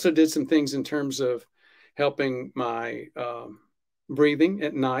 I also did some things in terms of helping my breathing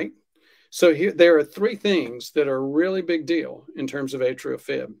at night. So here, there are three things that are a really big deal in terms of atrial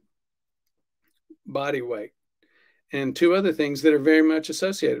fib: body weight, and two other things that are very much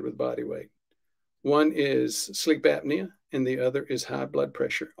associated with body weight. One is sleep apnea, and the other is high blood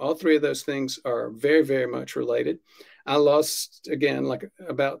pressure. All three of those things are very, very much related. I lost, again, like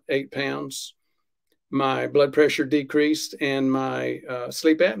about 8 pounds. My blood pressure decreased and my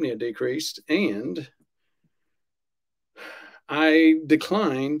sleep apnea decreased, and I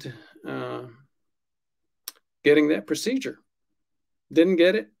declined getting that procedure. Didn't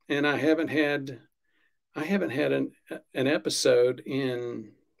get it, and I haven't had an episode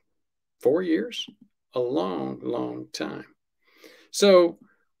in 4 years, a long, long time. So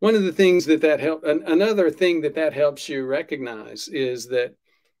one of the things that helps, another thing that helps you recognize is that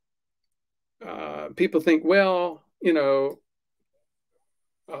people think, well, you know,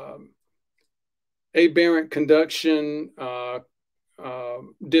 aberrant conduction,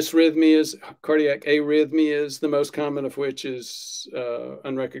 dysrhythmias, cardiac arrhythmias, the most common of which is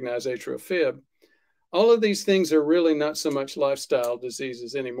unrecognized atrial fib. All of these things are really not so much lifestyle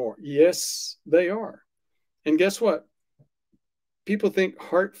diseases anymore. Yes, they are. And guess what? People think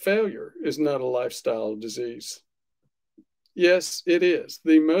heart failure is not a lifestyle disease. Yes, it is.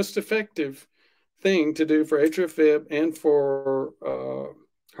 The most effective thing to do for atrial fib and for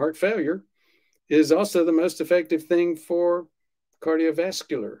heart failure is also the most effective thing for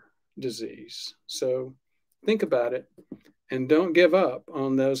cardiovascular disease. So think about it and don't give up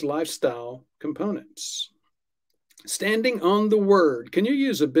on those lifestyle components. Standing on the word, can you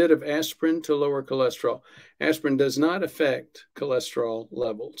use a bit of aspirin to lower cholesterol? Aspirin does not affect cholesterol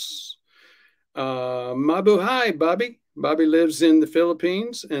levels. Mabuhay, Bobby. Bobby lives in the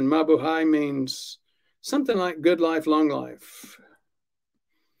Philippines, and Mabuhay means something like good life, long life.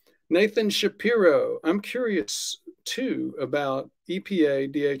 Nathan Shapiro, I'm curious too about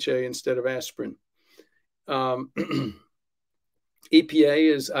EPA, DHA instead of aspirin. EPA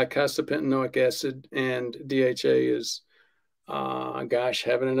is icosapentaenoic acid, and DHA is, gosh,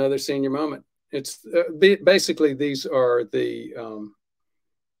 having another senior moment. It's basically these are the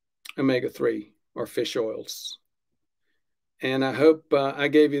omega-3 or fish oils. And I hope I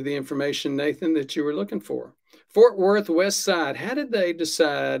gave you the information, Nathan, that you were looking for. Fort Worth West Side, how did they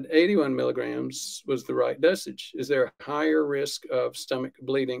decide 81 milligrams was the right dosage? Is there a higher risk of stomach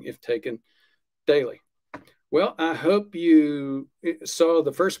bleeding if taken daily? Well, I hope you saw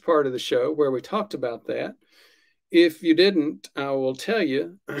the first part of the show where we talked about that. If you didn't, I will tell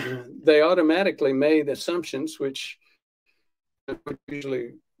you, they automatically made assumptions, which are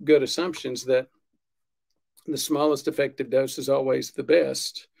usually good assumptions, that the smallest effective dose is always the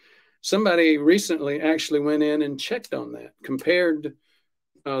best. Somebody recently actually went in and checked on that, compared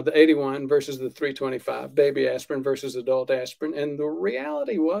the 81 versus the 325, baby aspirin versus adult aspirin. And the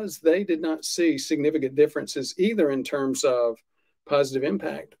reality was they did not see significant differences either in terms of positive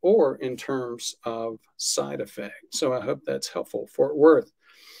impact or in terms of side effect. So I hope that's helpful. Fort Worth.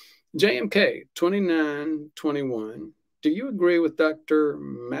 JMK 2921. Do you agree with Dr.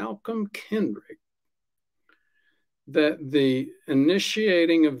 Malcolm Kendrick that the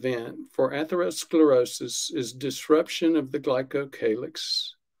initiating event for atherosclerosis is disruption of the glycocalyx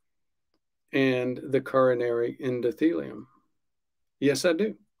and the coronary endothelium? Yes, I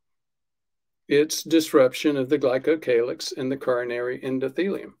do. It's disruption of the glycocalyx and the coronary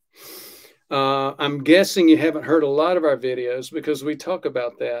endothelium. I'm guessing you haven't heard a lot of our videos because we talk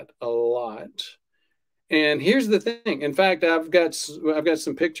about that a lot. And here's the thing. In fact, I've got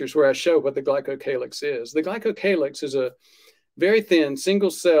some pictures where I show what the glycocalyx is. The glycocalyx is a very thin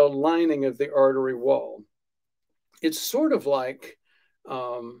single-celled lining of the artery wall. It's sort of like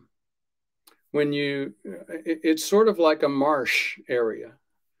it's sort of like a marsh area.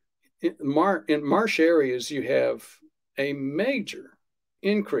 In marsh areas, you have a major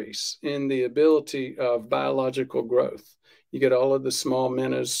increase in the ability of biological growth. You get all of the small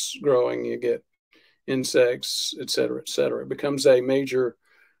minnows growing, you get insects, et cetera, et cetera. It becomes a major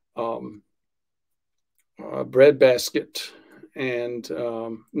breadbasket and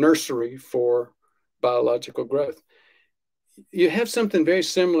nursery for biological growth. You have something very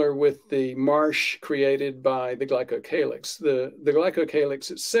similar with the marsh created by the glycocalyx. The glycocalyx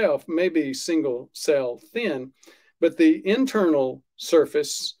itself may be single cell thin, but the internal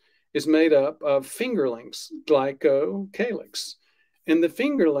surface is made up of fingerlings, glycocalyx. And the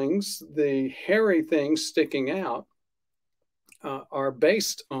fingerlings, the hairy things sticking out, are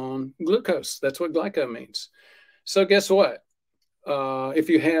based on glucose. That's what glyco means. So guess what? If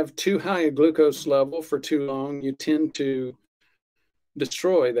you have too high a glucose level for too long, you tend to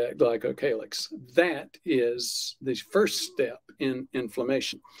destroy that glycocalyx. That is the first step in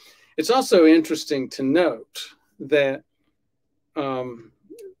inflammation. It's also interesting to note that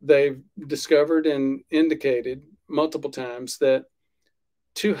they've discovered and indicated multiple times that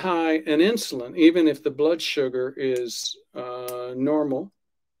too high an insulin, even if the blood sugar is normal,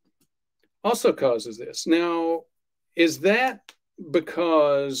 also causes this. Now, is that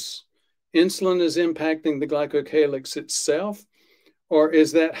because insulin is impacting the glycocalyx itself, or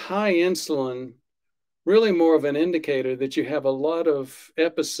is that high insulin really more of an indicator that you have a lot of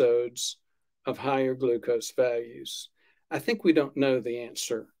episodes of higher glucose values? I think we don't know the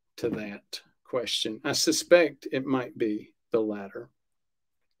answer to that question. I suspect it might be the latter.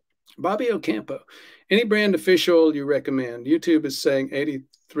 Bobby Ocampo, any brand of fish oil you recommend? YouTube is saying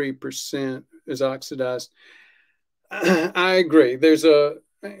 83% is oxidized. I agree. There's a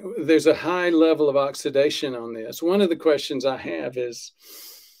high level of oxidation on this. One of the questions I have is,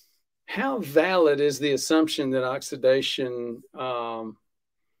 how valid is the assumption that oxidation, the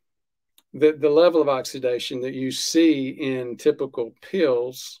level of oxidation that you see in typical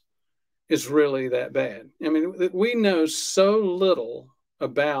pills is really that bad? I mean, we know so little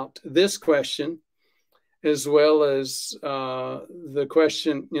about this question, as well as the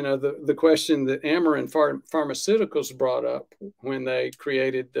question, the question that Amarin Pharmaceuticals brought up when they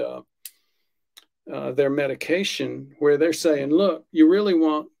created their medication, where they're saying, look, you really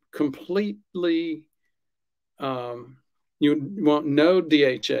want completely, you want no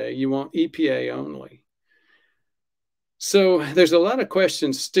DHA, you want EPA only. So there's a lot of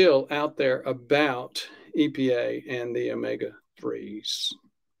questions still out there about EPA and the omega-3s.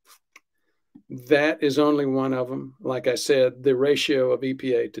 That is only one of them. Like I said, the ratio of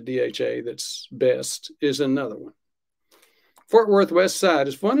EPA to DHA that's best is another one. Fort Worth West Side,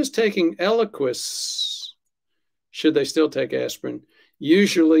 if one is taking Eliquis, should they still take aspirin?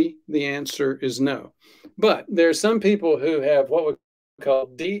 Usually the answer is no. But there are some people who have what we call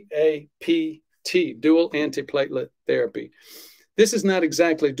DAPT, dual antiplatelet therapy. This is not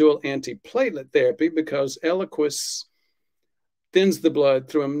exactly dual antiplatelet therapy because Eliquis thins the blood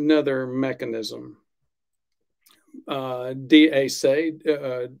through another mechanism. DAC,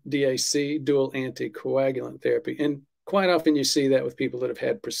 dual anticoagulant therapy. And quite often you see that with people that have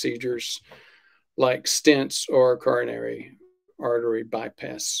had procedures like stents or coronary artery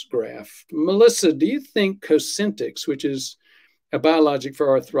bypass graft. Melissa, do you think Cosentyx, which is a biologic for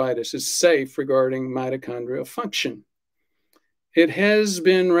arthritis, is safe regarding mitochondrial function? It has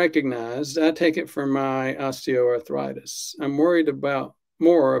been recognized. I take it for my osteoarthritis. I'm worried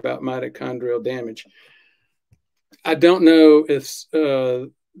more about mitochondrial damage. I don't know if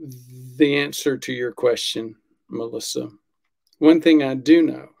the answer to your question, Melissa. One thing I do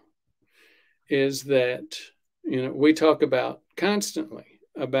know is that, we talk constantly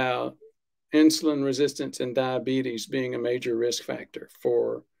about insulin resistance and diabetes being a major risk factor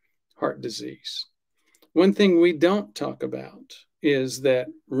for heart disease. One thing we don't talk about is that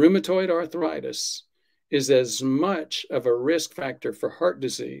rheumatoid arthritis is as much of a risk factor for heart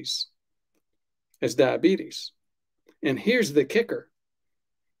disease as diabetes. And here's the kicker.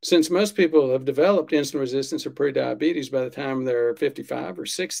 Since most people have developed insulin resistance or prediabetes by the time they're 55 or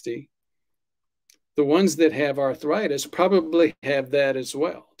 60, the ones that have arthritis probably have that as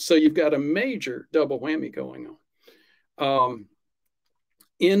well. So you've got a major double whammy going on.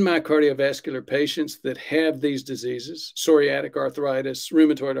 In my cardiovascular patients that have these diseases, psoriatic arthritis,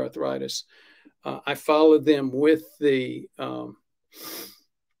 rheumatoid arthritis, I follow them with the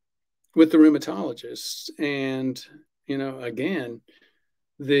rheumatologists. And, again,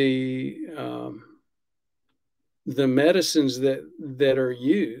 the medicines that are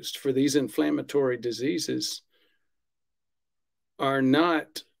used for these inflammatory diseases are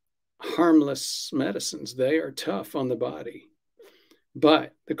not harmless medicines. They are tough on the body.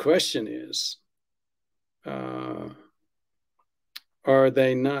 But the question is, are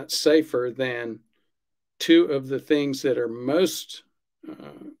they not safer than two of the things that are most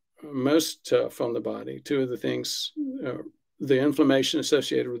tough on the body? Two of the things, the inflammation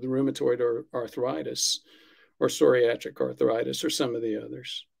associated with the rheumatoid or arthritis, or psoriatic arthritis, or some of the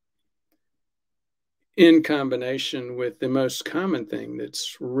others, in combination with the most common thing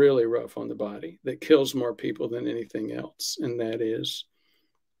that's really rough on the body, that kills more people than anything else, and that is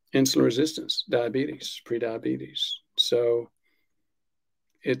insulin resistance, diabetes, prediabetes. So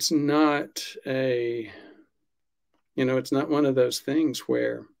it's not it's not one of those things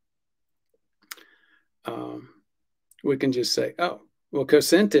where we can just say, oh, well,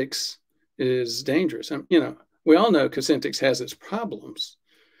 Cosentyx is dangerous. We all know Cosentyx has its problems,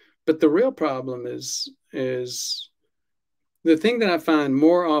 but the real problem is The thing that I find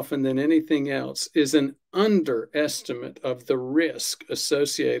more often than anything else is an underestimate of the risk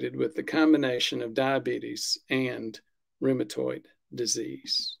associated with the combination of diabetes and rheumatoid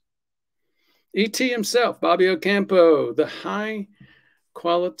disease. ET himself, Bobby Ocampo, the high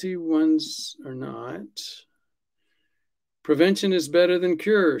quality ones are not. Prevention is better than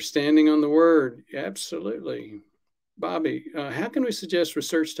cure, standing on the word. Absolutely. Bobby, how can we suggest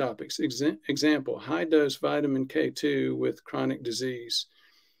research topics? Example, high dose vitamin K2 with chronic disease.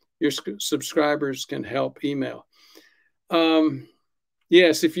 Your subscribers can help. Email.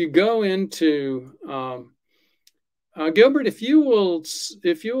 Yes, if you go into Gilbert, if you will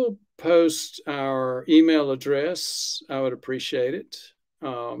post our email address, I would appreciate it.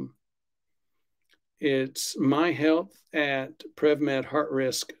 It's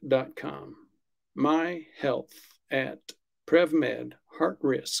myhealth@prevmedheartrisk.com.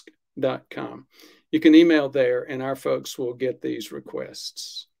 myhealth@prevmedheartrisk.com. You can email there and our folks will get these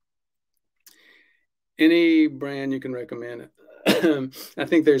requests. Any brand you can recommend. I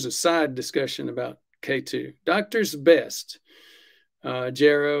think there's a side discussion about K2. Doctor's Best,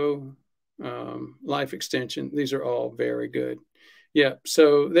 Jarrow, Life Extension. These are all very good. Yeah,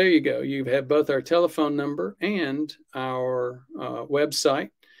 so there you go. You have both our telephone number and our website.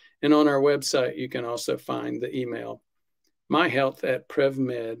 And on our website, you can also find the email,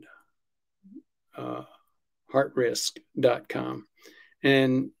 myhealth@prevmedheartrisk.com.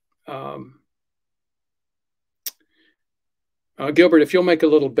 And Gilbert, if you'll make a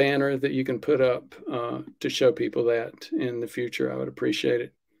little banner that you can put up to show people that in the future, I would appreciate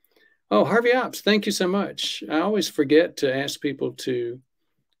it. Oh, Harvey Ops, thank you so much. I always forget to ask people to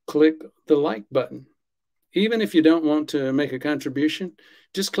click the like button. Even if you don't want to make a contribution,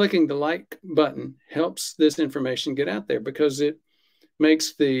 just clicking the like button helps this information get out there because it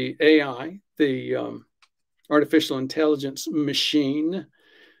makes the AI, the artificial intelligence machine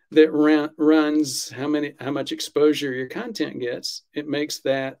that runs how much exposure your content gets, it makes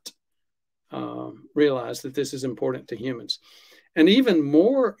that realize that this is important to humans. An even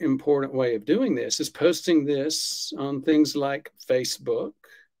more important way of doing this is posting this on things like Facebook,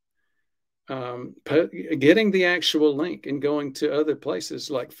 getting the actual link and going to other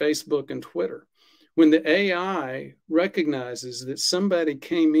places like Facebook and Twitter. When the AI recognizes that somebody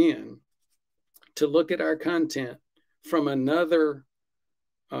came in to look at our content from another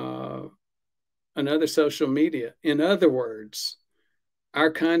social media, in other words, our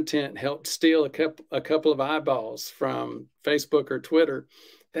content helped steal a couple of eyeballs from Facebook or Twitter,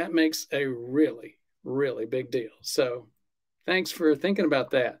 that makes a really, really big deal. So thanks for thinking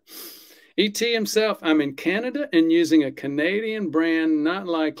about that. ET himself, I'm in Canada and using a Canadian brand, not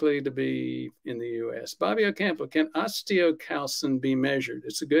likely to be in the US. Bobby Ocampo, can osteocalcin be measured?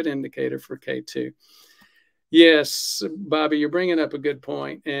 It's a good indicator for K2. Yes, Bobby, you're bringing up a good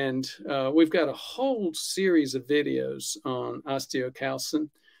point. And we've got a whole series of videos on osteocalcin.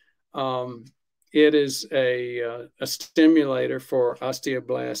 It is a stimulator for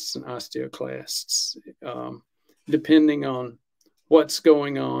osteoblasts and osteoclasts, depending on what's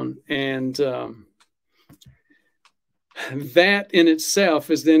going on. And that in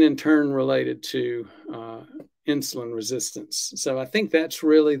itself is then in turn related to insulin resistance. So I think that's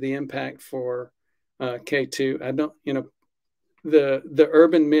really the impact for K2. I don't, the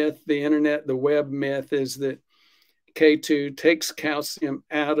urban myth, the internet, the web myth is that K2 takes calcium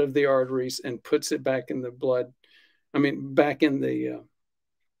out of the arteries and puts it back in the blood. I mean, back in the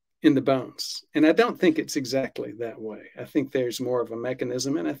bones. And I don't think it's exactly that way. I think there's more of a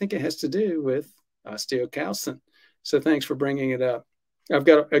mechanism, and I think it has to do with osteocalcin. So thanks for bringing it up. I've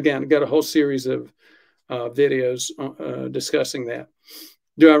got a whole series of videos discussing that.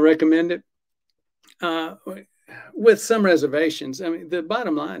 Do I recommend it? With some reservations. I mean, the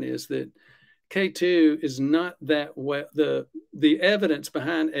bottom line is that K2 is not that well. The evidence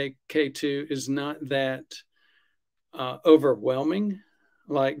behind a K2 is not that overwhelming,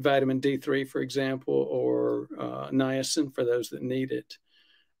 like vitamin D3, for example, or niacin for those that need it.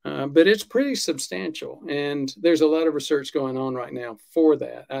 But it's pretty substantial, and there's a lot of research going on right now for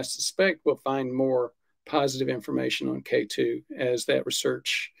that. I suspect we'll find more positive information on K2 as that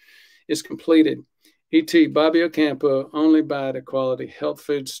research is completed. E.T. Bobby Ocampo, only buy at a quality health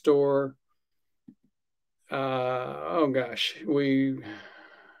food store. Oh gosh,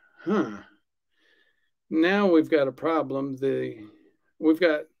 now we've got a problem.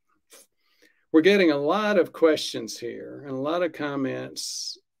 We're getting a lot of questions here and a lot of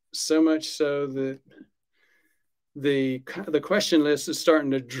comments, so much so that the question list is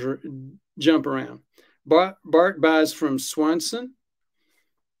starting to jump around. Bart buys from Swanson.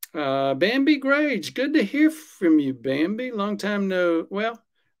 Bambi Grage, good to hear from you, Bambi. Long time no, well,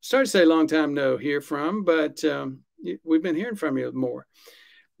 sorry to say long time no hear from, but we've been hearing from you more.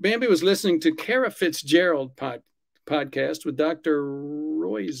 Bambi was listening to Kara Fitzgerald podcast with Dr.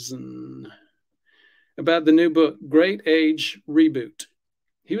 Roizen about the new book, Great Age Reboot.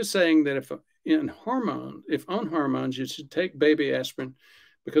 He was saying that if on hormones, you should take baby aspirin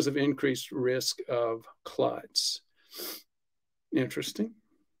because of increased risk of clots. Interesting.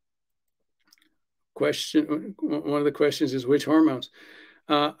 Question. One of the questions is which hormones?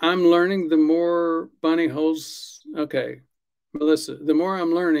 I'm learning the more bunny holes. Okay, Melissa, the more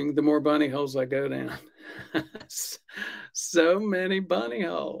I'm learning, the more bunny holes I go down. So many bunny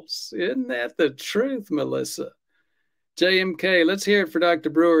holes. Isn't that the truth, Melissa? JMK, let's hear it for Dr.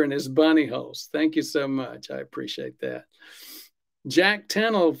 Brewer and his bunny holes. Thank you so much. I appreciate that. Jack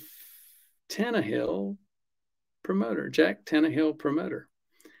Tannehill promoter. Jack Tannehill promoter.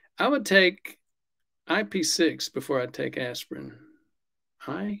 I would take IP6 before I take aspirin.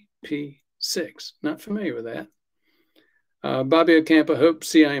 IP6. Not familiar with that. Bobby Ocampo, hope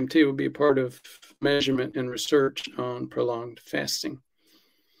CIMT will be a part of measurement and research on prolonged fasting.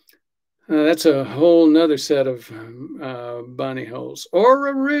 That's a whole nother set of bunny holes.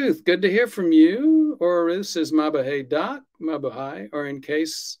 Aura Ruth, good to hear from you. Aura Ruth says, Mabuhay Doc, Mabuhay, or in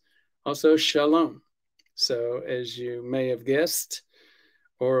case, also Shalom. So as you may have guessed,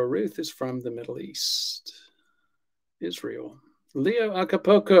 Aura Ruth is from the Middle East, Israel. Leo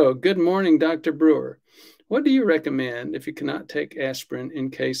Acapulco, good morning, Dr. Brewer. What do you recommend if you cannot take aspirin in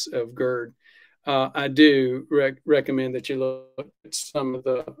case of GERD? I do recommend that you look at some of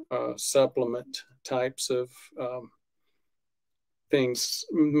the supplement types of things,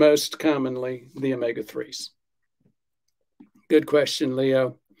 most commonly the omega-3s. Good question,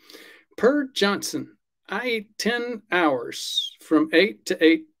 Leo. Per Johnson, I eat 10 hours from 8 to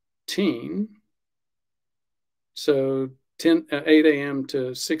 18. So 8 a.m.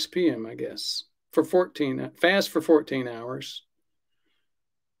 to 6 p.m., I guess, fast for 14 hours.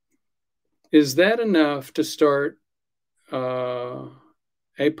 Is that enough to start apoptosis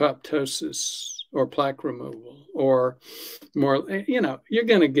or plaque removal or more? You're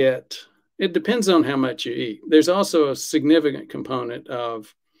going to get, it depends on how much you eat. There's also a significant component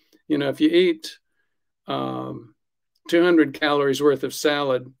of, if you eat 200 calories worth of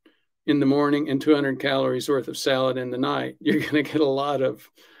salad in the morning and 200 calories worth of salad in the night, you're going to get a lot of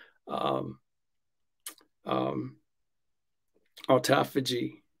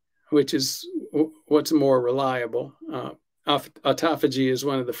autophagy, which is what's more reliable. Autophagy is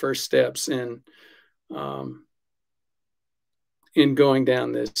one of the first steps in going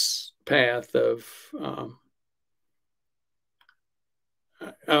down this path of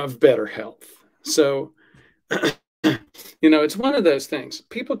better health. So, it's one of those things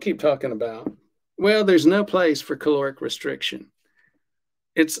people keep talking about. Well, there's no place for caloric restriction.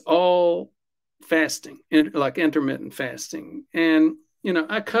 It's all fasting, like intermittent fasting. And,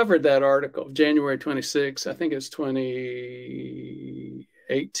 I covered that article, January 26, I think it's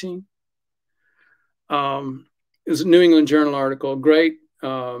 2018. It was a New England Journal article, great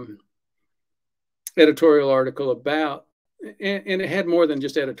editorial article about, and it had more than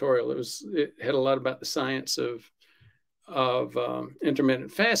just editorial. It had a lot about the science of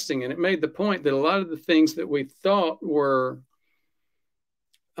intermittent fasting. And it made the point that a lot of the things that we thought were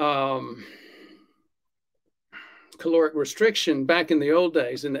caloric restriction back in the old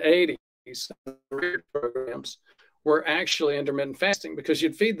days, in the 80s, programs were actually intermittent fasting, because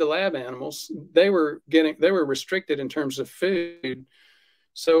you'd feed the lab animals. They were restricted in terms of food.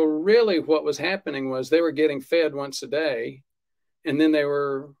 So really what was happening was they were getting fed once a day, and then they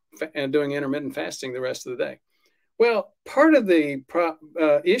were doing intermittent fasting the rest of the day. Well, part of the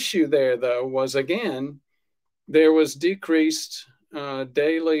issue there, though, was, again, there was decreased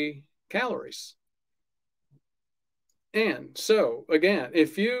daily calories. And so, again,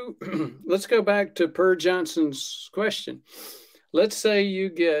 if you, let's go back to Per Johnson's question. Let's say you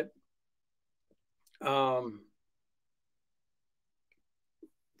get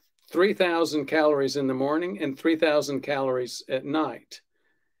 3,000 calories in the morning and 3,000 calories at night.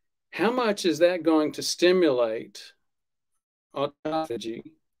 How much is that going to stimulate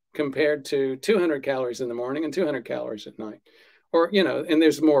autophagy compared to 200 calories in the morning and 200 calories at night? Or, and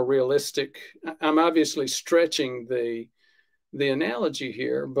there's more realistic, I'm obviously stretching the analogy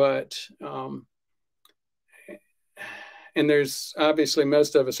here, but, and there's obviously,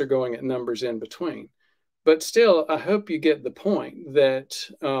 most of us are going at numbers in between, but still, I hope you get the point that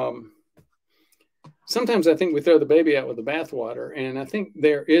sometimes I think we throw the baby out with the bathwater, and I think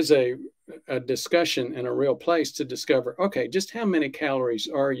there is a discussion and a real place to discover, okay, just how many calories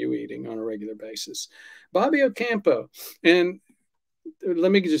are you eating on a regular basis? Bobby Ocampo, and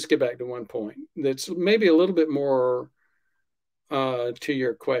let me just get back to one point that's maybe a little bit more to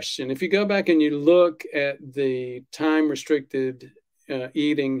your question. If you go back and you look at the time restricted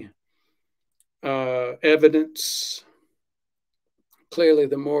eating evidence, clearly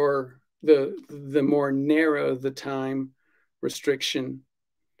the more narrow the time restriction,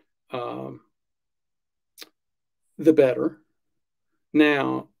 the better.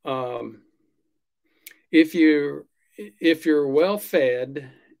 Now, if you're well fed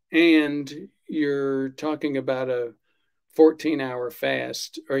and you're talking about a 14-hour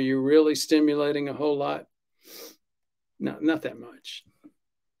fast, are you really stimulating a whole lot? No, not that much.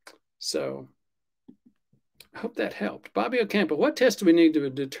 So I hope that helped. Bobby Ocampo, what tests do we need to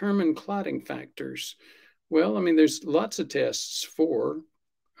determine clotting factors? Well, I mean, there's lots of tests for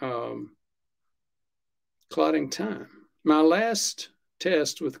clotting time. My last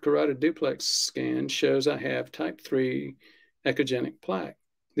test with carotid duplex scan shows I have type 3 echogenic plaque,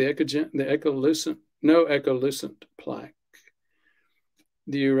 no echolucent plaque.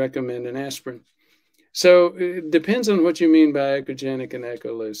 Do you recommend an aspirin? So it depends on what you mean by echogenic and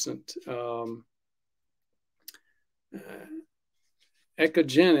echolucent.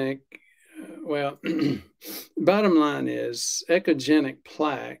 Echogenic, well, bottom line is echogenic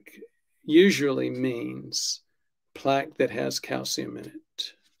plaque usually means plaque that has calcium in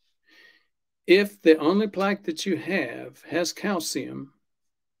it. If the only plaque that you have has calcium,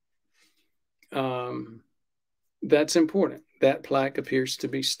 that's important. That plaque appears to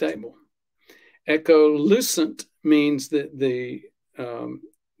be stable. Echolucent means that the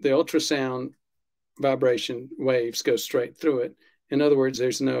ultrasound vibration waves go straight through it. In other words,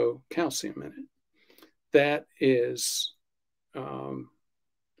 there's no calcium in it. That is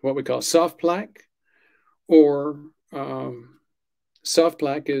what we call soft plaque, or soft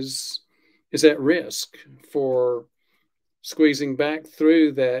plaque is at risk for squeezing back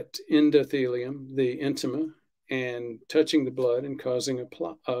through that endothelium, the intima, and touching the blood and causing a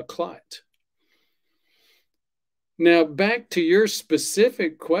clot. Now, back to your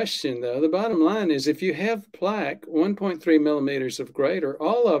specific question, though, the bottom line is if you have plaque 1.3 millimeters or greater,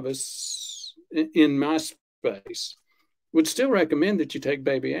 all of us in my space would still recommend that you take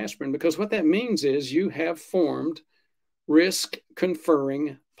baby aspirin, because what that means is you have formed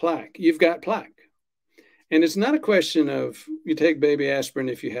risk-conferring plaque. You've got plaque. And it's not a question of you take baby aspirin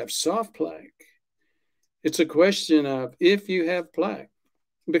if you have soft plaque. It's a question of if you have plaque,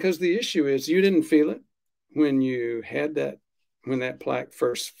 because the issue is you didn't feel it when you had that, when that plaque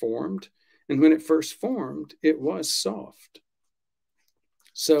first formed. And when it first formed, it was soft.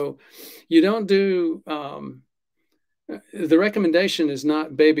 So you don't do, the recommendation is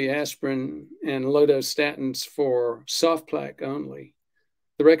not baby aspirin and low-dose statins for soft plaque only.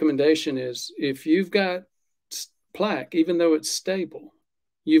 The recommendation is if you've got plaque, even though it's stable,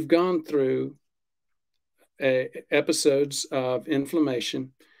 you've gone through episodes of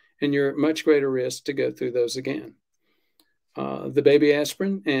inflammation, and you're at much greater risk to go through those again. The baby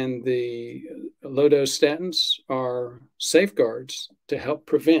aspirin and the low-dose statins are safeguards to help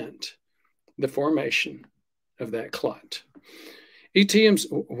prevent the formation of that clot. ETMs,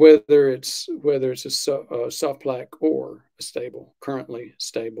 whether it's a soft plaque or a currently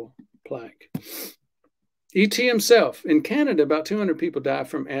stable plaque. ETM self. In Canada, about 200 people die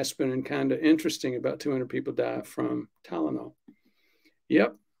from aspirin, and kind of interesting, about 200 people die from Tylenol.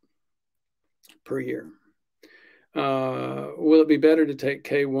 Yep, per year. Will it be better to take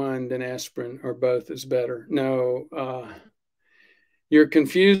K1 than aspirin, or both is better? No, you're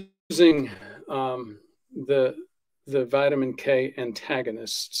confusing the vitamin K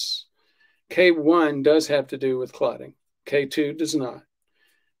antagonists. K1 does have to do with clotting. K2 does not.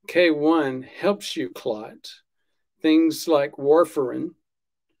 K1 helps you clot. Things like warfarin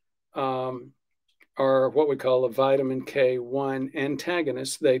are what we call a vitamin K1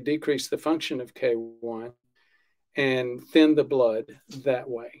 antagonist. They decrease the function of K1 and thin the blood that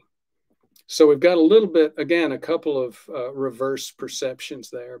way. So we've got a little bit, again, a couple of reverse perceptions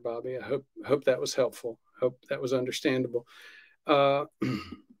there, Bobby. I hope that was helpful. Hope that was understandable.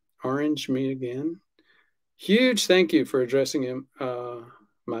 Orange me again. Huge thank you for addressing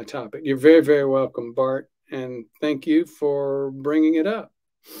my topic. You're very, very welcome, Bart. And thank you for bringing it up.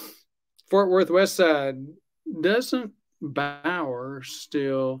 Fort Worth West Side, doesn't Bayer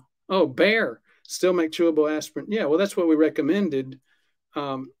still make chewable aspirin? Yeah, well, that's what we recommended.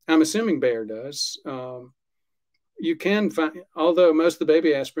 I'm assuming Bayer does. you can find, although most of the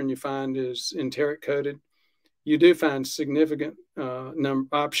baby aspirin you find is enteric coated, you do find significant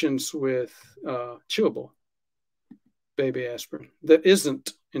options with chewable baby aspirin that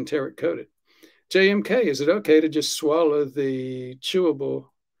isn't enteric coated. JMK, is it okay to just swallow the chewable?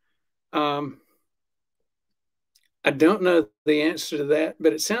 I don't know the answer to that,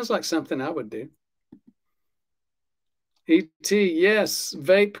 but it sounds like something I would do. ET, yes,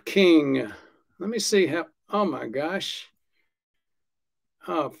 Vape King. Let me see how, oh my gosh.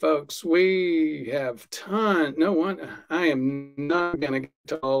 Oh, folks, we have no one, I am not going to get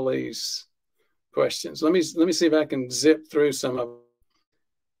to all these questions. Let me see if I can zip through some of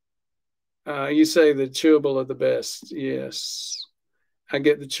them. You say the chewable are the best. Yes. I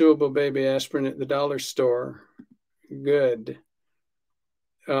get the chewable baby aspirin at the dollar store. Good.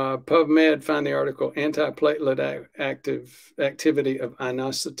 PubMed, find the article, antiplatelet activity of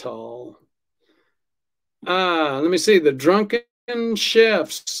inositol. Let me see, the drunken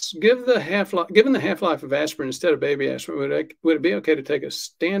chefs, given the half-life of aspirin instead of baby aspirin, would it be okay to take a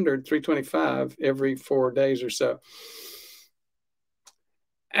standard 325 every 4 days or so?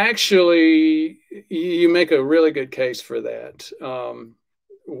 Actually, you make a really good case for that.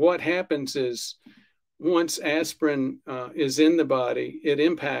 What happens is once aspirin is in the body, it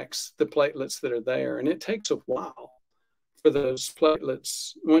impacts the platelets that are there, and it takes a while for those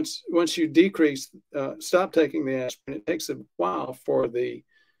platelets. Once you stop taking the aspirin, it takes a while for the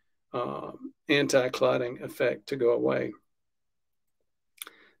anti-clotting effect to go away.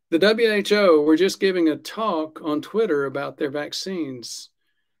 The WHO were just giving a talk on Twitter about their vaccines.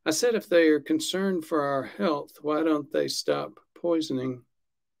 I said, if they are concerned for our health, why don't they stop poisoning?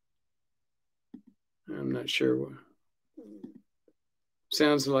 I'm not sure.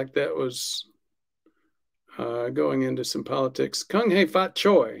 Sounds like that was going into some politics. Kung Hei Fat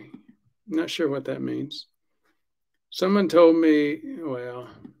Choi. Not sure what that means. Someone told me, well,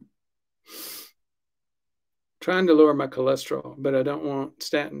 trying to lower my cholesterol, but I don't want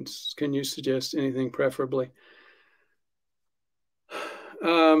statins. Can you suggest anything preferably?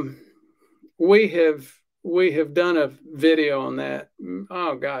 We have done a video on that,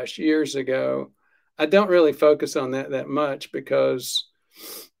 oh gosh, years ago. I don't really focus on that much because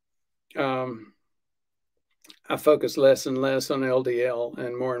I focus less and less on LDL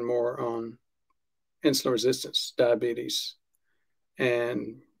and more on insulin resistance, diabetes,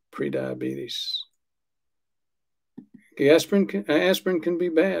 and prediabetes. Aspirin can be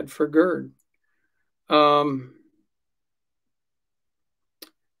bad for GERD.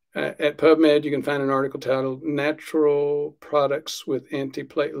 At PubMed, you can find an article titled Natural Products with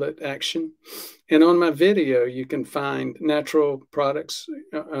Antiplatelet Action. And on my video, you can find natural products,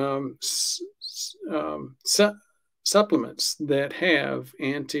 supplements that have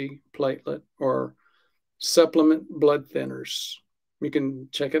antiplatelet or supplement blood thinners. You can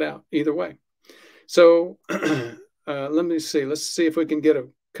check it out either way. So let me see. Let's see if we can get a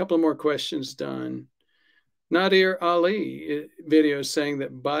couple more questions done. Nadir Ali video saying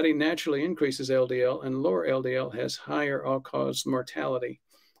that body naturally increases LDL and lower LDL has higher all-cause mortality.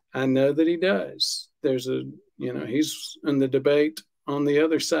 I know that he does. There's he's in the debate on the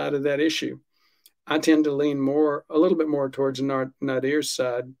other side of that issue. I tend to lean a little bit more towards Nadir's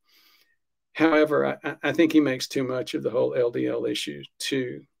side. However, I think he makes too much of the whole LDL issue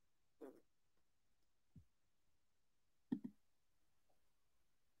too.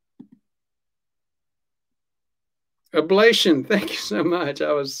 Ablation, thank you so much.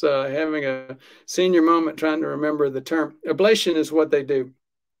 I was having a senior moment trying to remember the term. Ablation is what they do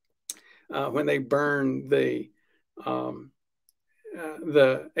when they burn the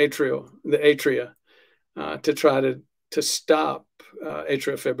atria to try to stop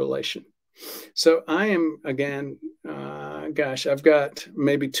atrial fibrillation. So I am, again, gosh, I've got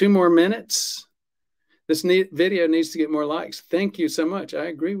maybe 2 more minutes. This video needs to get more likes. Thank you so much. I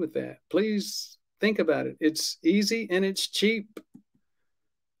agree with that. Please think about it. It's easy and it's cheap.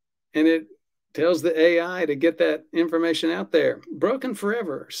 And it tells the AI to get that information out there. Broken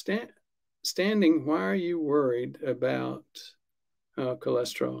forever. Standing, why are you worried about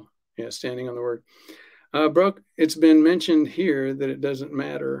cholesterol? Yeah, standing on the word. It's been mentioned here that it doesn't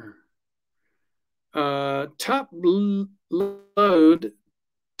matter. Top load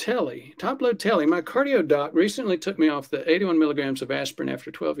telly. My cardio doc recently took me off the 81 milligrams of aspirin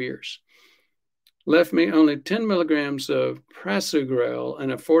after 12 years. Left me only 10 milligrams of prasugrel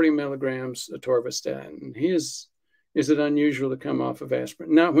and 40 milligrams of atorvastatin. Is it unusual to come off of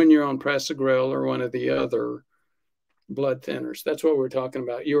aspirin? Not when you're on prasugrel or one of the other blood thinners. That's what we're talking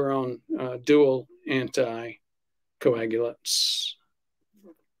about. You're on dual anticoagulants.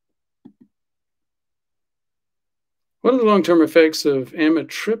 What are the long-term effects of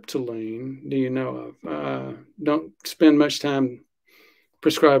amitriptyline? Do you know of? Don't spend much time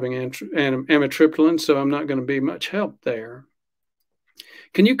prescribing amitriptyline, so I'm not going to be much help there.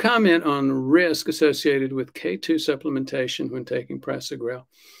 Can you comment on risk associated with K2 supplementation when taking prasugrel?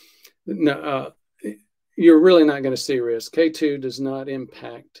 No, you're really not going to see risk. K2 does not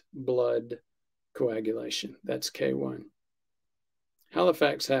impact blood coagulation. That's K1.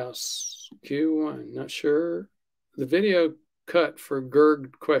 Halifax House, Q1, not sure. The video cut for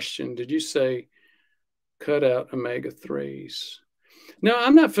GERD question, did you say cut out omega-3s? No,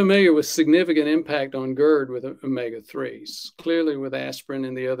 I'm not familiar with significant impact on GERD with omega-3s. Clearly with aspirin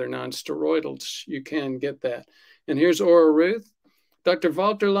and the other non-steroidals, you can get that. And here's Aura Ruth. Dr.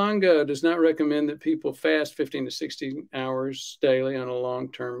 Walter Longo does not recommend that people fast 15 to 16 hours daily on a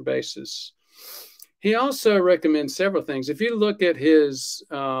long-term basis. He also recommends several things. If you look at his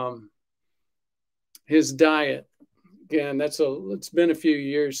diet, again, it's been a few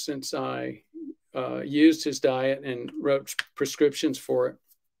years since I used his diet and wrote prescriptions for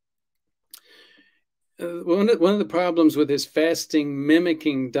it. One of the problems with his fasting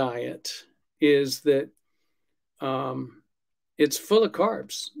mimicking diet is that it's full of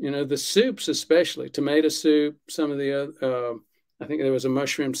carbs. You know, the soups, especially tomato soup, some of the other, I think there was a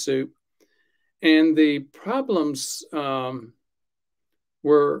mushroom soup. And the problems were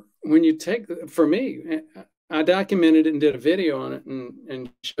when you take, for me, I documented it and did a video on it and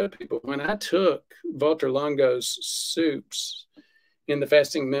showed people. When I took Walter Longo's soups in the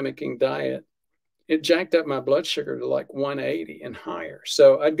fasting mimicking diet, it jacked up my blood sugar to like 180 and higher.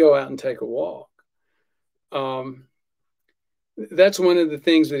 So I'd go out and take a walk. That's one of the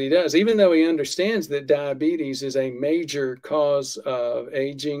things that he does, even though he understands that diabetes is a major cause of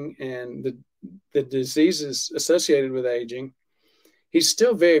aging and the diseases associated with aging. He's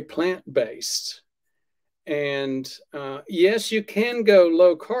still very plant-based. And yes, you can go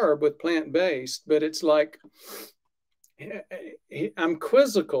low carb with plant-based, but it's like, I'm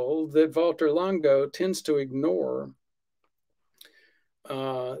quizzical that Walter Longo tends to ignore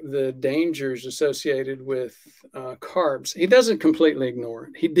the dangers associated with carbs. He doesn't completely ignore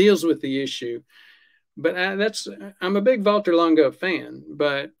it. He deals with the issue. But I'm a big Walter Longo fan,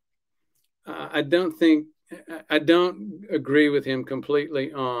 but I don't agree with him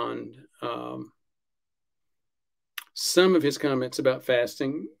completely on some of his comments about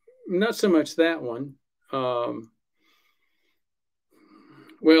fasting. Not so much that one.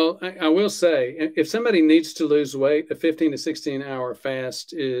 Well, I will say, if somebody needs to lose weight, a 15 to 16 hour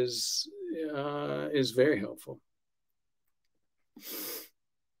fast is very helpful.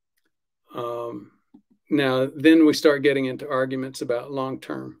 Now, then we start getting into arguments about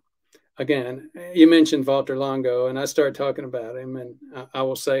long-term. Again, you mentioned Walter Longo, and I started talking about him, and I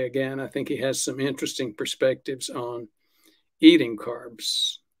will say again, I think he has some interesting perspectives on eating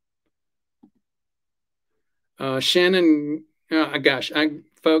carbs. Shannon,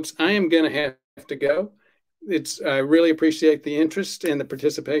 folks, I am going to have to go. I really appreciate the interest and the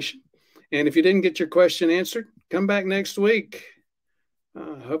participation. And if you didn't get your question answered, come back next week.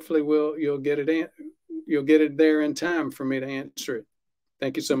 Hopefully you'll get it there in time for me to answer it.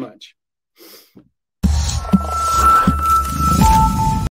 Thank you so much.